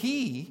will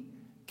he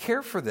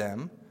care for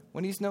them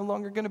when he's no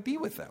longer going to be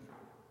with them?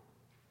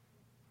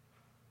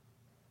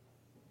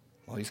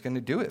 Well, he's going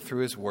to do it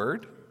through his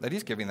word that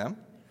he's giving them,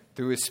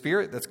 through his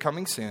Spirit that's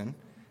coming soon,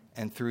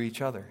 and through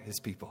each other,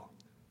 his people.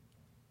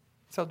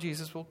 That's how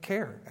Jesus will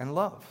care and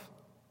love.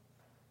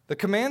 The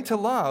command to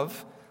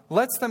love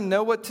lets them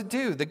know what to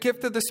do. The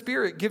gift of the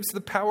Spirit gives the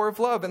power of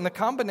love, and the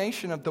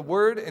combination of the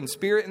Word and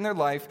Spirit in their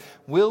life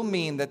will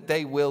mean that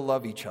they will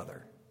love each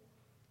other.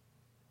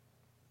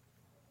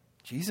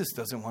 Jesus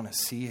doesn't want to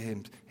see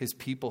his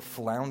people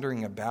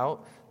floundering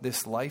about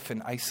this life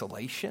in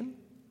isolation.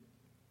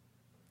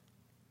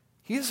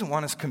 He doesn't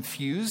want us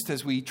confused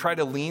as we try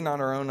to lean on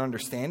our own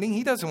understanding.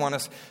 He doesn't want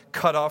us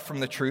cut off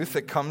from the truth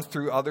that comes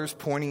through others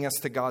pointing us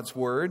to God's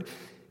Word.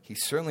 He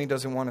certainly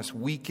doesn't want us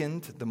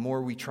weakened the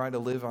more we try to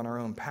live on our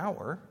own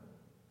power.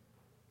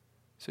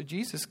 So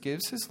Jesus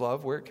gives his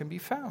love where it can be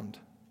found,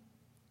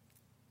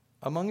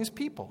 among his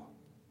people.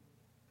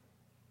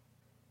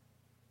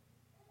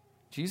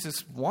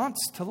 Jesus wants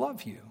to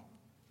love you.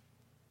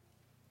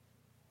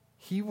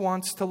 He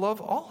wants to love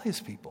all his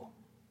people.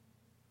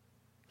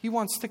 He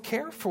wants to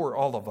care for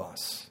all of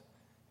us.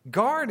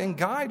 Guard and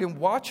guide and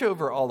watch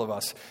over all of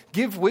us.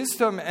 Give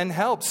wisdom and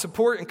help,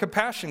 support and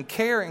compassion,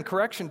 care and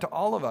correction to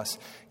all of us.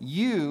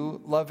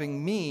 You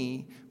loving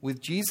me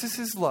with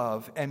Jesus'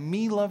 love and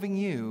me loving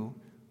you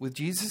with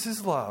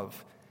Jesus'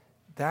 love,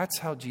 that's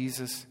how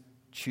Jesus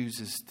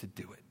chooses to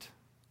do it.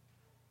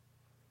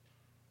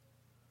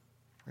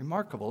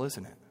 Remarkable,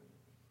 isn't it?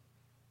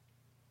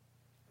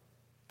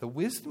 The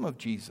wisdom of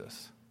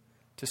Jesus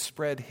to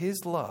spread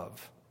his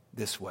love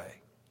this way.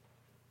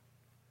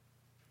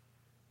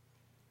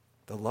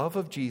 The love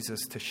of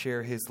Jesus to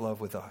share his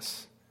love with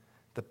us.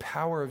 The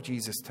power of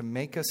Jesus to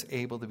make us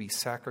able to be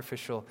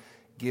sacrificial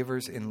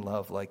givers in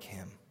love like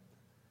him.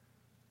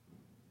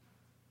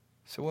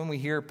 So when we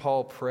hear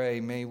Paul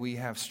pray, may we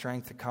have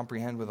strength to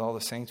comprehend with all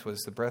the saints what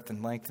is the breadth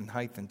and length and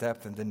height and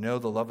depth, and to know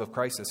the love of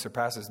Christ that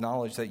surpasses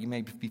knowledge, that you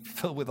may be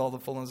filled with all the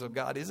fullness of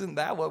God. Isn't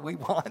that what we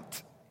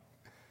want?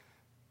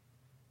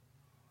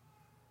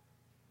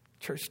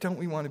 Church, don't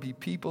we want to be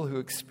people who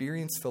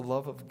experience the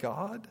love of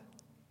God?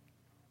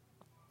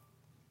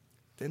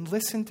 Then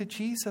listen to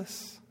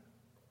Jesus.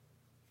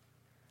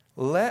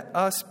 Let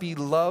us be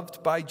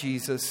loved by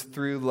Jesus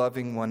through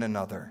loving one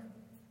another.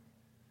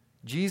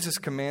 Jesus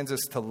commands us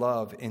to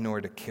love in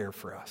order to care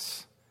for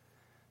us.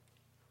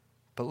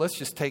 But let's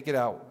just take it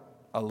out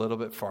a little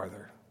bit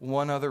farther.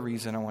 One other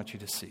reason I want you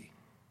to see.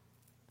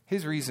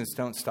 His reasons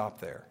don't stop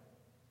there.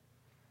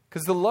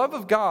 Because the love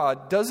of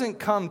God doesn't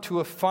come to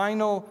a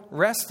final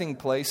resting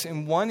place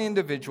in one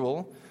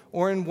individual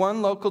or in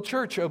one local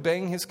church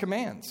obeying his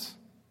commands.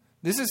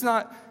 This is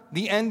not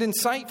the end in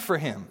sight for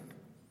him,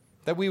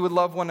 that we would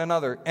love one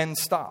another and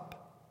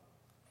stop.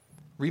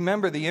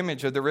 Remember the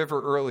image of the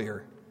river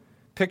earlier.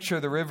 Picture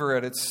the river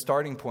at its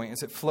starting point.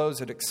 As it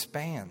flows, it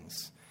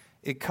expands.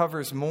 It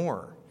covers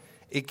more.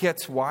 It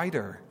gets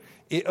wider.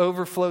 It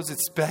overflows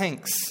its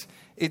banks.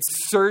 It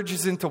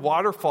surges into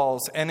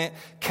waterfalls, and it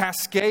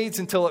cascades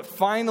until it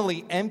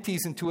finally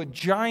empties into a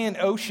giant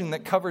ocean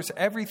that covers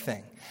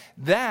everything.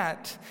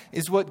 That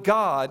is what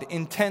God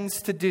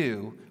intends to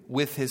do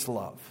with his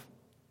love.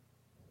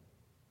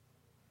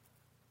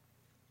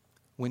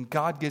 When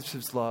God gives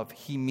his love,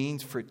 he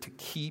means for it to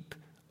keep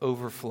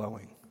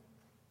overflowing.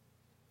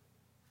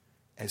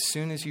 As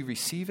soon as you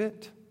receive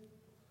it,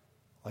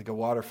 like a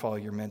waterfall,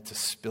 you're meant to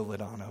spill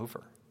it on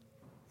over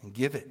and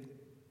give it.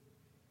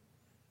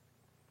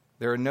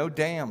 There are no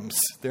dams.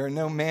 There are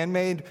no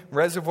man-made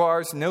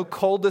reservoirs, no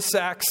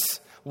cul-de-sacs.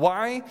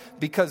 Why?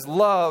 Because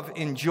love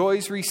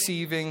enjoys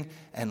receiving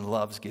and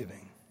loves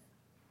giving.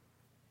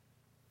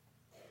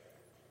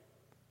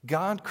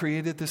 God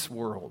created this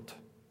world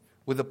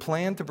with a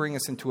plan to bring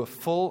us into a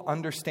full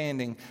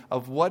understanding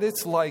of what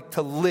it's like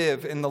to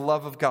live in the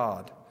love of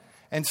God.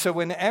 And so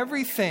when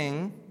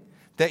everything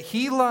that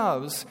he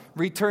loves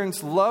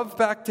returns love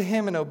back to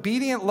him in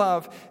obedient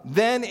love,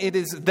 then it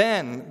is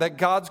then that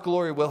God's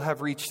glory will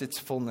have reached its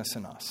fullness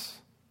in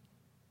us.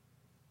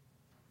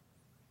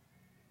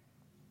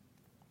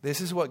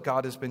 This is what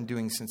God has been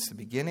doing since the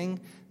beginning.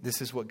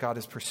 This is what God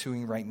is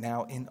pursuing right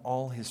now in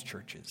all his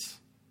churches.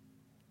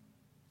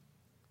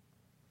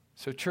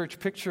 So, church,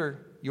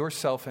 picture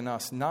yourself and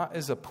us not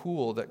as a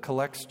pool that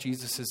collects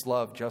Jesus'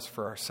 love just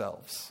for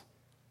ourselves.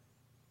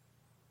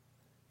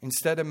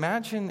 Instead,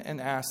 imagine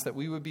and ask that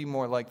we would be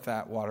more like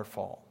that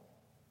waterfall.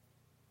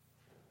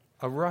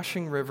 A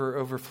rushing river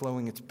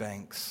overflowing its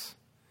banks.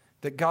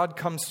 That God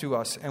comes to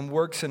us and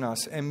works in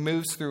us and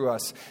moves through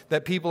us.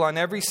 That people on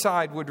every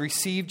side would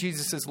receive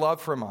Jesus'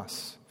 love from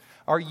us.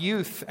 Our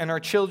youth and our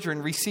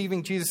children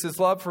receiving Jesus'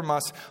 love from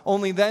us,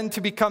 only then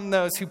to become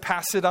those who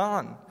pass it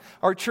on.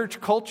 Our church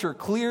culture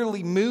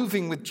clearly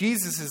moving with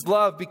Jesus'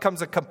 love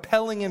becomes a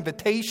compelling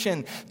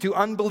invitation to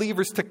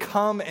unbelievers to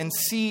come and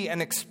see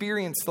and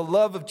experience the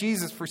love of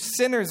Jesus for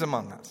sinners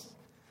among us.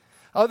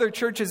 Other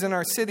churches in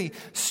our city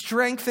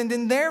strengthened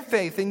in their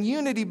faith and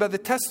unity by the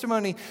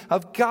testimony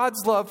of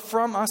God's love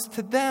from us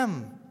to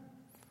them.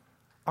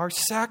 Our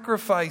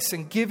sacrifice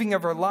and giving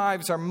of our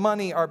lives, our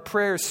money, our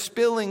prayers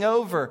spilling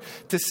over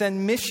to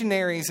send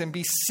missionaries and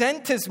be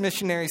sent as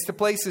missionaries to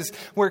places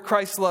where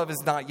Christ's love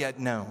is not yet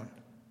known.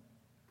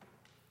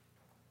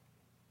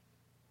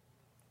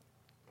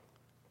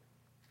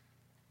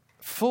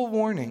 Full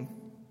warning.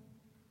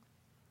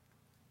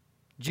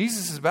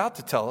 Jesus is about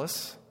to tell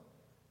us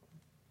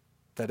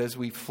that as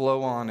we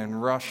flow on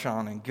and rush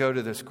on and go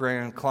to this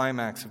grand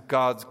climax of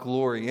God's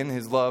glory in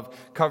his love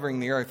covering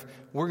the earth,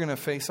 we're going to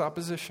face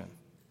opposition.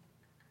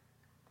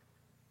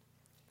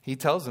 He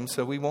tells them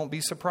so we won't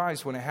be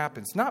surprised when it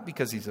happens. Not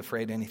because he's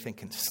afraid anything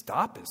can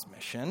stop his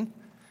mission.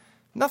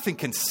 Nothing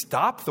can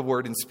stop the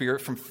Word and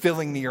Spirit from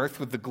filling the earth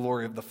with the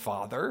glory of the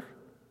Father.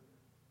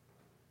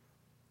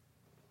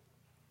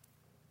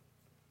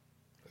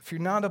 If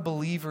you're not a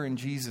believer in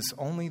Jesus,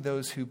 only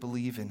those who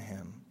believe in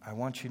him, I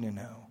want you to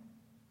know,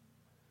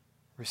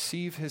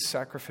 receive his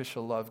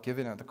sacrificial love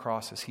given at the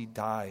cross as he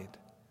died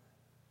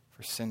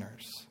for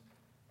sinners.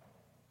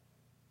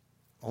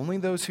 Only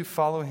those who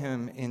follow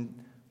him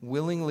in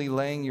willingly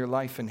laying your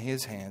life in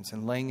his hands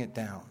and laying it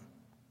down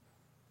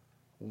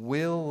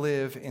will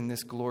live in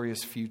this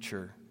glorious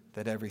future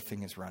that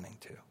everything is running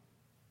to.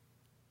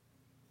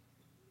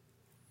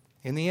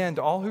 In the end,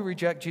 all who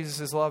reject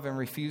Jesus' love and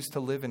refuse to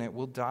live in it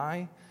will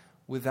die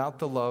without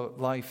the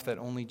life that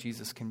only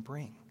Jesus can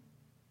bring.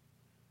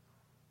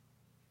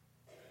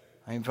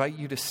 I invite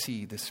you to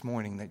see this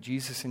morning that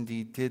Jesus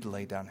indeed did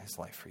lay down his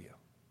life for you.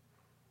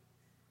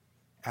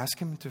 Ask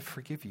him to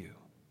forgive you.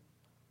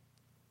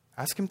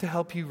 Ask him to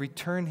help you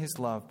return his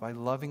love by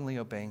lovingly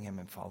obeying him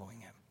and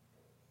following him.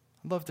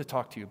 I'd love to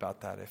talk to you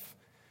about that if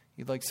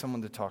you'd like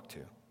someone to talk to.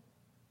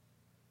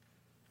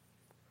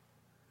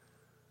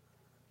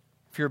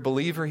 If you're a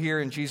believer here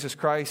in Jesus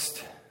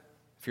Christ,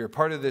 if you're a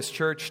part of this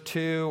church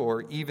too,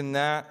 or even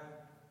that,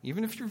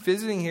 even if you're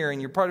visiting here and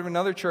you're part of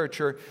another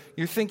church, or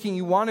you're thinking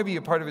you want to be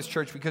a part of his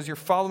church because you're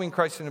following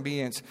Christ in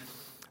obedience,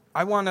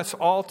 I want us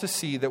all to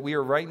see that we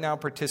are right now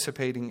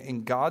participating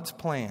in God's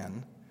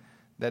plan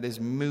that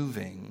is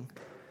moving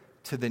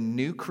to the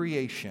new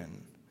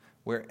creation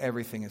where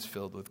everything is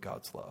filled with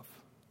God's love.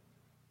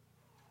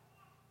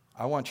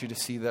 I want you to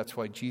see that's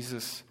why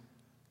Jesus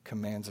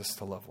commands us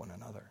to love one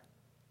another.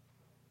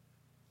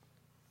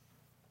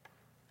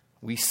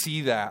 We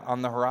see that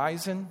on the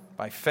horizon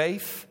by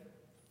faith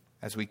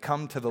as we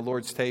come to the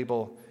Lord's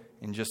table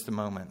in just a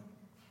moment.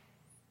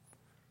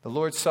 The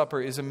Lord's Supper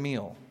is a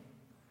meal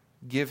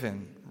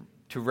given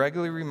to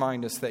regularly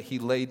remind us that he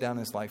laid down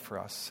his life for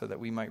us so that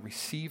we might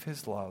receive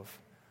his love,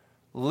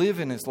 live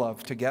in his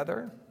love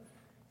together,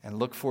 and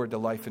look forward to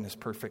life in his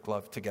perfect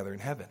love together in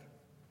heaven.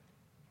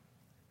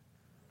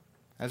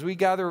 As we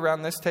gather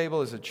around this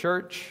table as a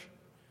church,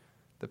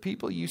 the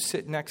people you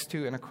sit next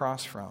to and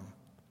across from,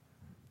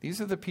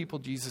 these are the people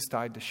Jesus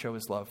died to show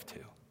his love to.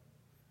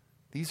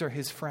 These are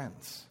his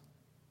friends.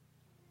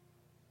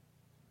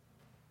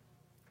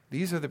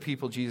 These are the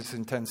people Jesus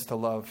intends to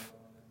love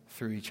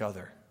through each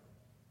other.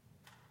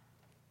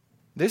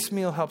 This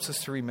meal helps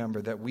us to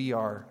remember that we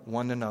are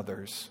one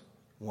another's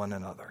one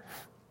another.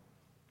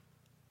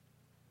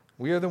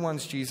 We are the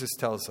ones Jesus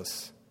tells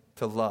us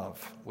to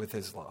love with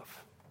his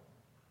love.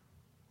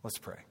 Let's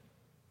pray.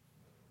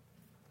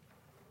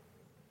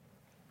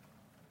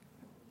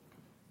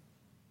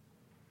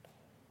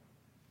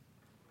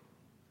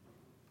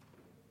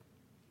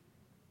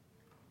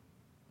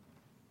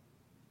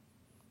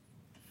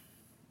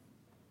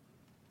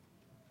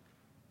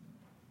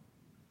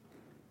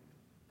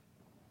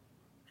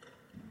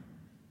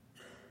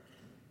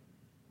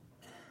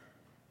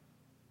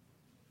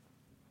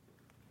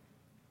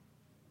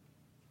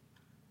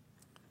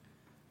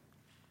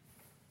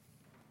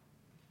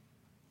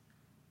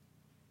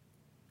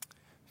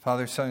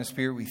 Father, Son, and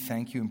Spirit, we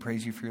thank you and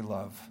praise you for your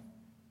love.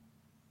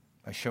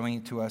 By showing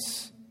it to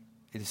us,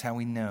 it is how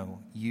we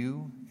know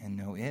you and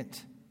know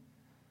it.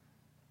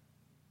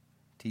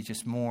 Teach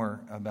us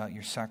more about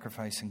your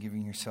sacrifice and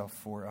giving yourself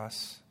for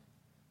us,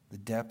 the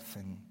depth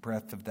and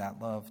breadth of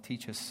that love.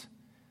 Teach us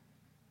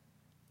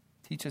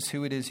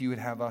who it is you would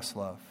have us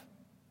love,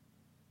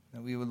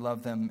 that we would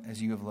love them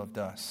as you have loved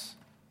us.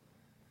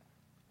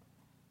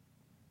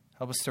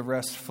 Help us to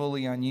rest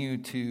fully on you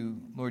to,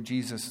 Lord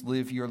Jesus,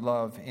 live your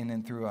love in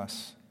and through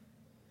us.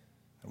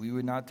 That we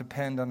would not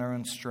depend on our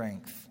own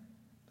strength,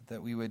 but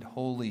that we would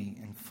wholly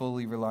and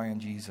fully rely on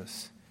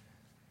Jesus,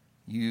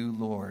 you,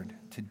 Lord,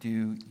 to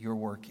do your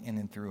work in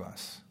and through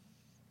us.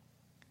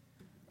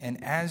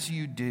 And as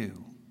you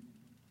do,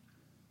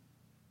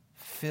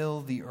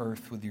 fill the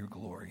earth with your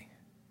glory.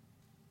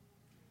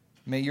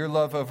 May your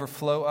love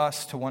overflow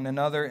us to one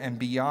another and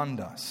beyond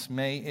us.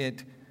 May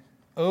it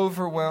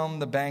overwhelm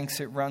the banks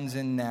it runs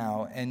in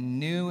now, and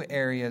new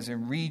areas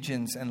and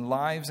regions and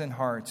lives and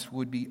hearts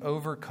would be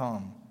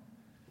overcome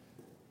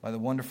by the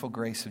wonderful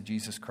grace of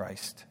Jesus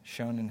Christ,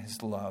 shown in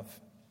his love,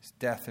 his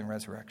death and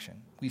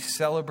resurrection. We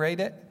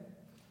celebrate it.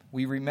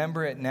 We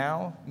remember it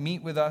now.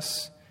 Meet with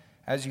us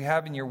as you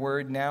have in your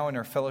word now in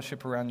our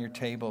fellowship around your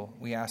table.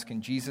 We ask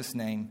in Jesus'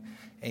 name,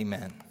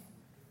 amen.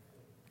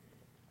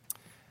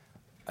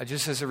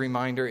 Just as a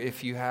reminder,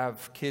 if you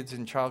have kids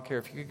in childcare,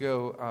 if you could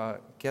go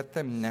get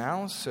them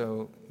now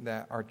so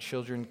that our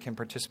children can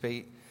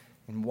participate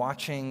in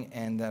watching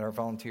and that our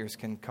volunteers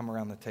can come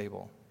around the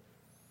table.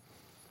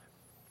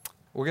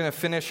 We're going to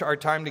finish our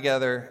time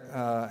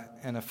together,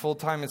 and a full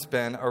time it's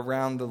been,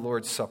 around the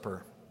Lord's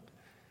Supper.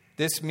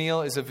 This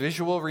meal is a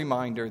visual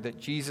reminder that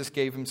Jesus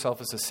gave himself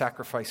as a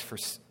sacrifice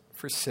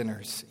for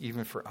sinners,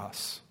 even for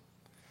us.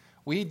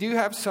 We do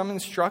have some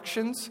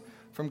instructions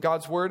from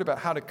God's word about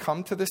how to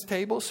come to this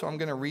table, so I'm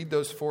going to read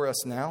those for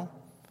us now.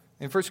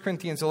 In 1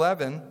 Corinthians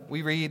 11,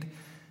 we read,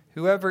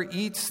 "Whoever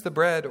eats the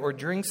bread or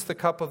drinks the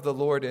cup of the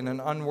Lord in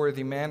an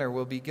unworthy manner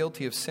will be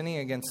guilty of sinning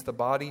against the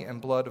body and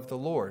blood of the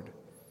Lord.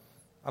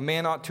 A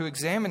man ought to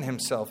examine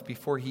himself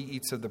before he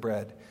eats of the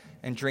bread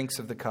and drinks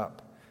of the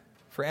cup.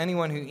 For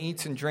anyone who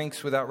eats and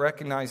drinks without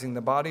recognizing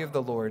the body of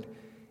the Lord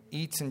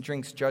eats and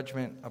drinks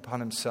judgment upon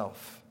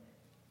himself."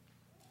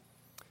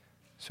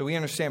 So we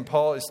understand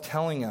Paul is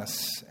telling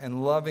us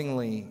and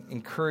lovingly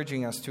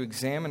encouraging us to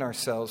examine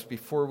ourselves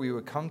before we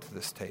would come to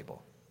this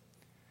table.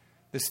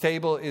 This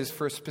table is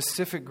for a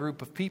specific group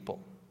of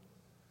people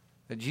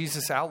that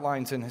Jesus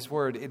outlines in his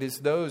word. It is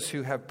those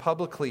who have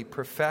publicly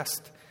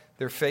professed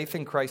their faith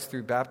in Christ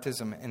through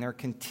baptism and are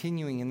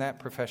continuing in that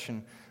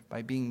profession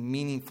by being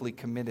meaningfully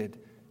committed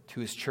to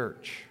his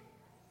church.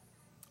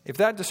 If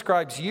that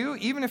describes you,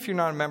 even if you're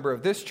not a member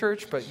of this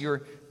church, but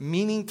you're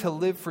meaning to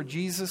live for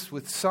Jesus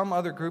with some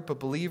other group of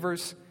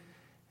believers,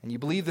 and you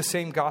believe the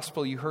same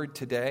gospel you heard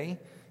today,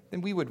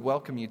 then we would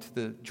welcome you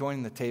to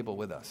join the table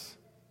with us.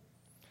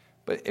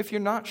 But if you're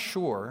not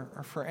sure,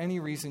 or for any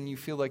reason you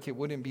feel like it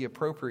wouldn't be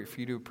appropriate for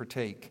you to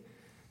partake,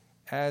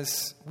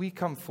 as we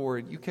come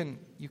forward, you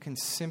can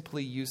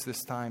simply use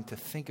this time to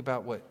think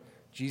about what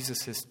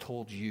Jesus has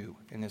told you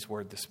in his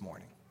word this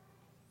morning.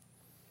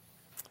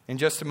 In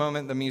just a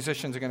moment, the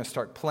musicians are going to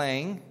start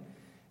playing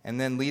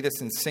and then lead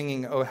us in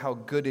singing, "Oh, How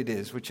Good It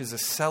Is," which is a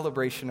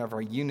celebration of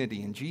our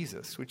unity in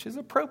Jesus, which is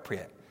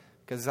appropriate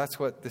because that's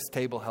what this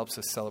table helps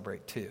us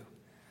celebrate too.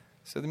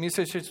 So the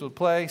musicians will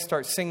play,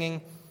 start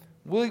singing.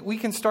 We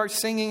can start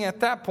singing at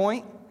that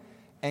point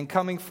and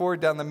coming forward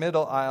down the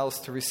middle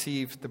aisles to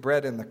receive the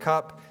bread and the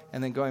cup,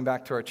 and then going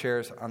back to our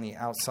chairs on the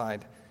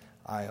outside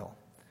aisle.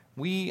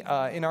 We,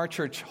 in our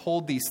church,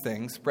 hold these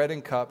things, bread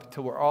and cup,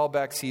 till we're all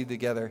back seated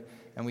together,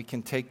 and we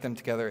can take them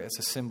together as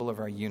a symbol of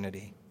our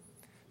unity.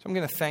 So I'm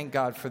going to thank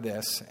God for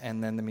this,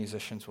 and then the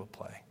musicians will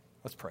play.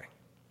 Let's pray.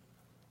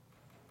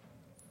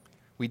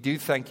 We do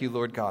thank you,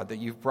 Lord God, that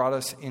you've brought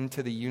us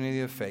into the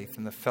unity of faith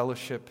and the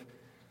fellowship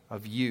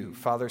of you,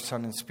 Father,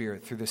 Son, and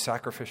Spirit, through the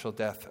sacrificial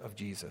death of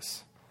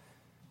Jesus.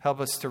 Help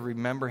us to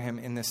remember him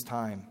in this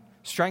time.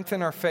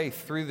 Strengthen our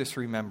faith through this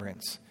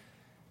remembrance.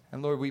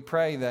 And Lord, we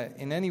pray that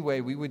in any way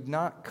we would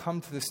not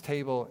come to this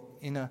table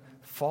in a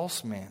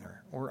false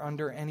manner or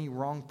under any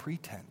wrong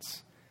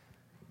pretense.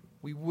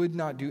 We would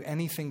not do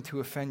anything to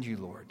offend you,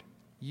 Lord.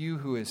 You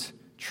who is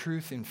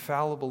truth,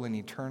 infallible, and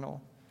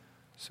eternal.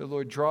 So,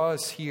 Lord, draw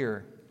us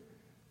here.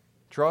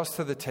 Draw us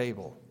to the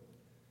table.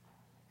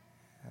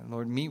 And,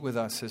 Lord, meet with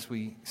us as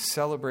we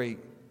celebrate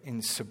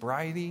in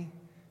sobriety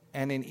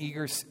and in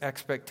eager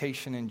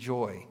expectation and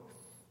joy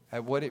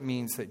at what it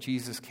means that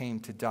Jesus came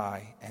to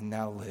die and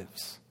now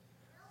lives.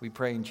 We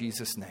pray in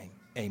Jesus' name.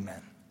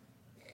 Amen.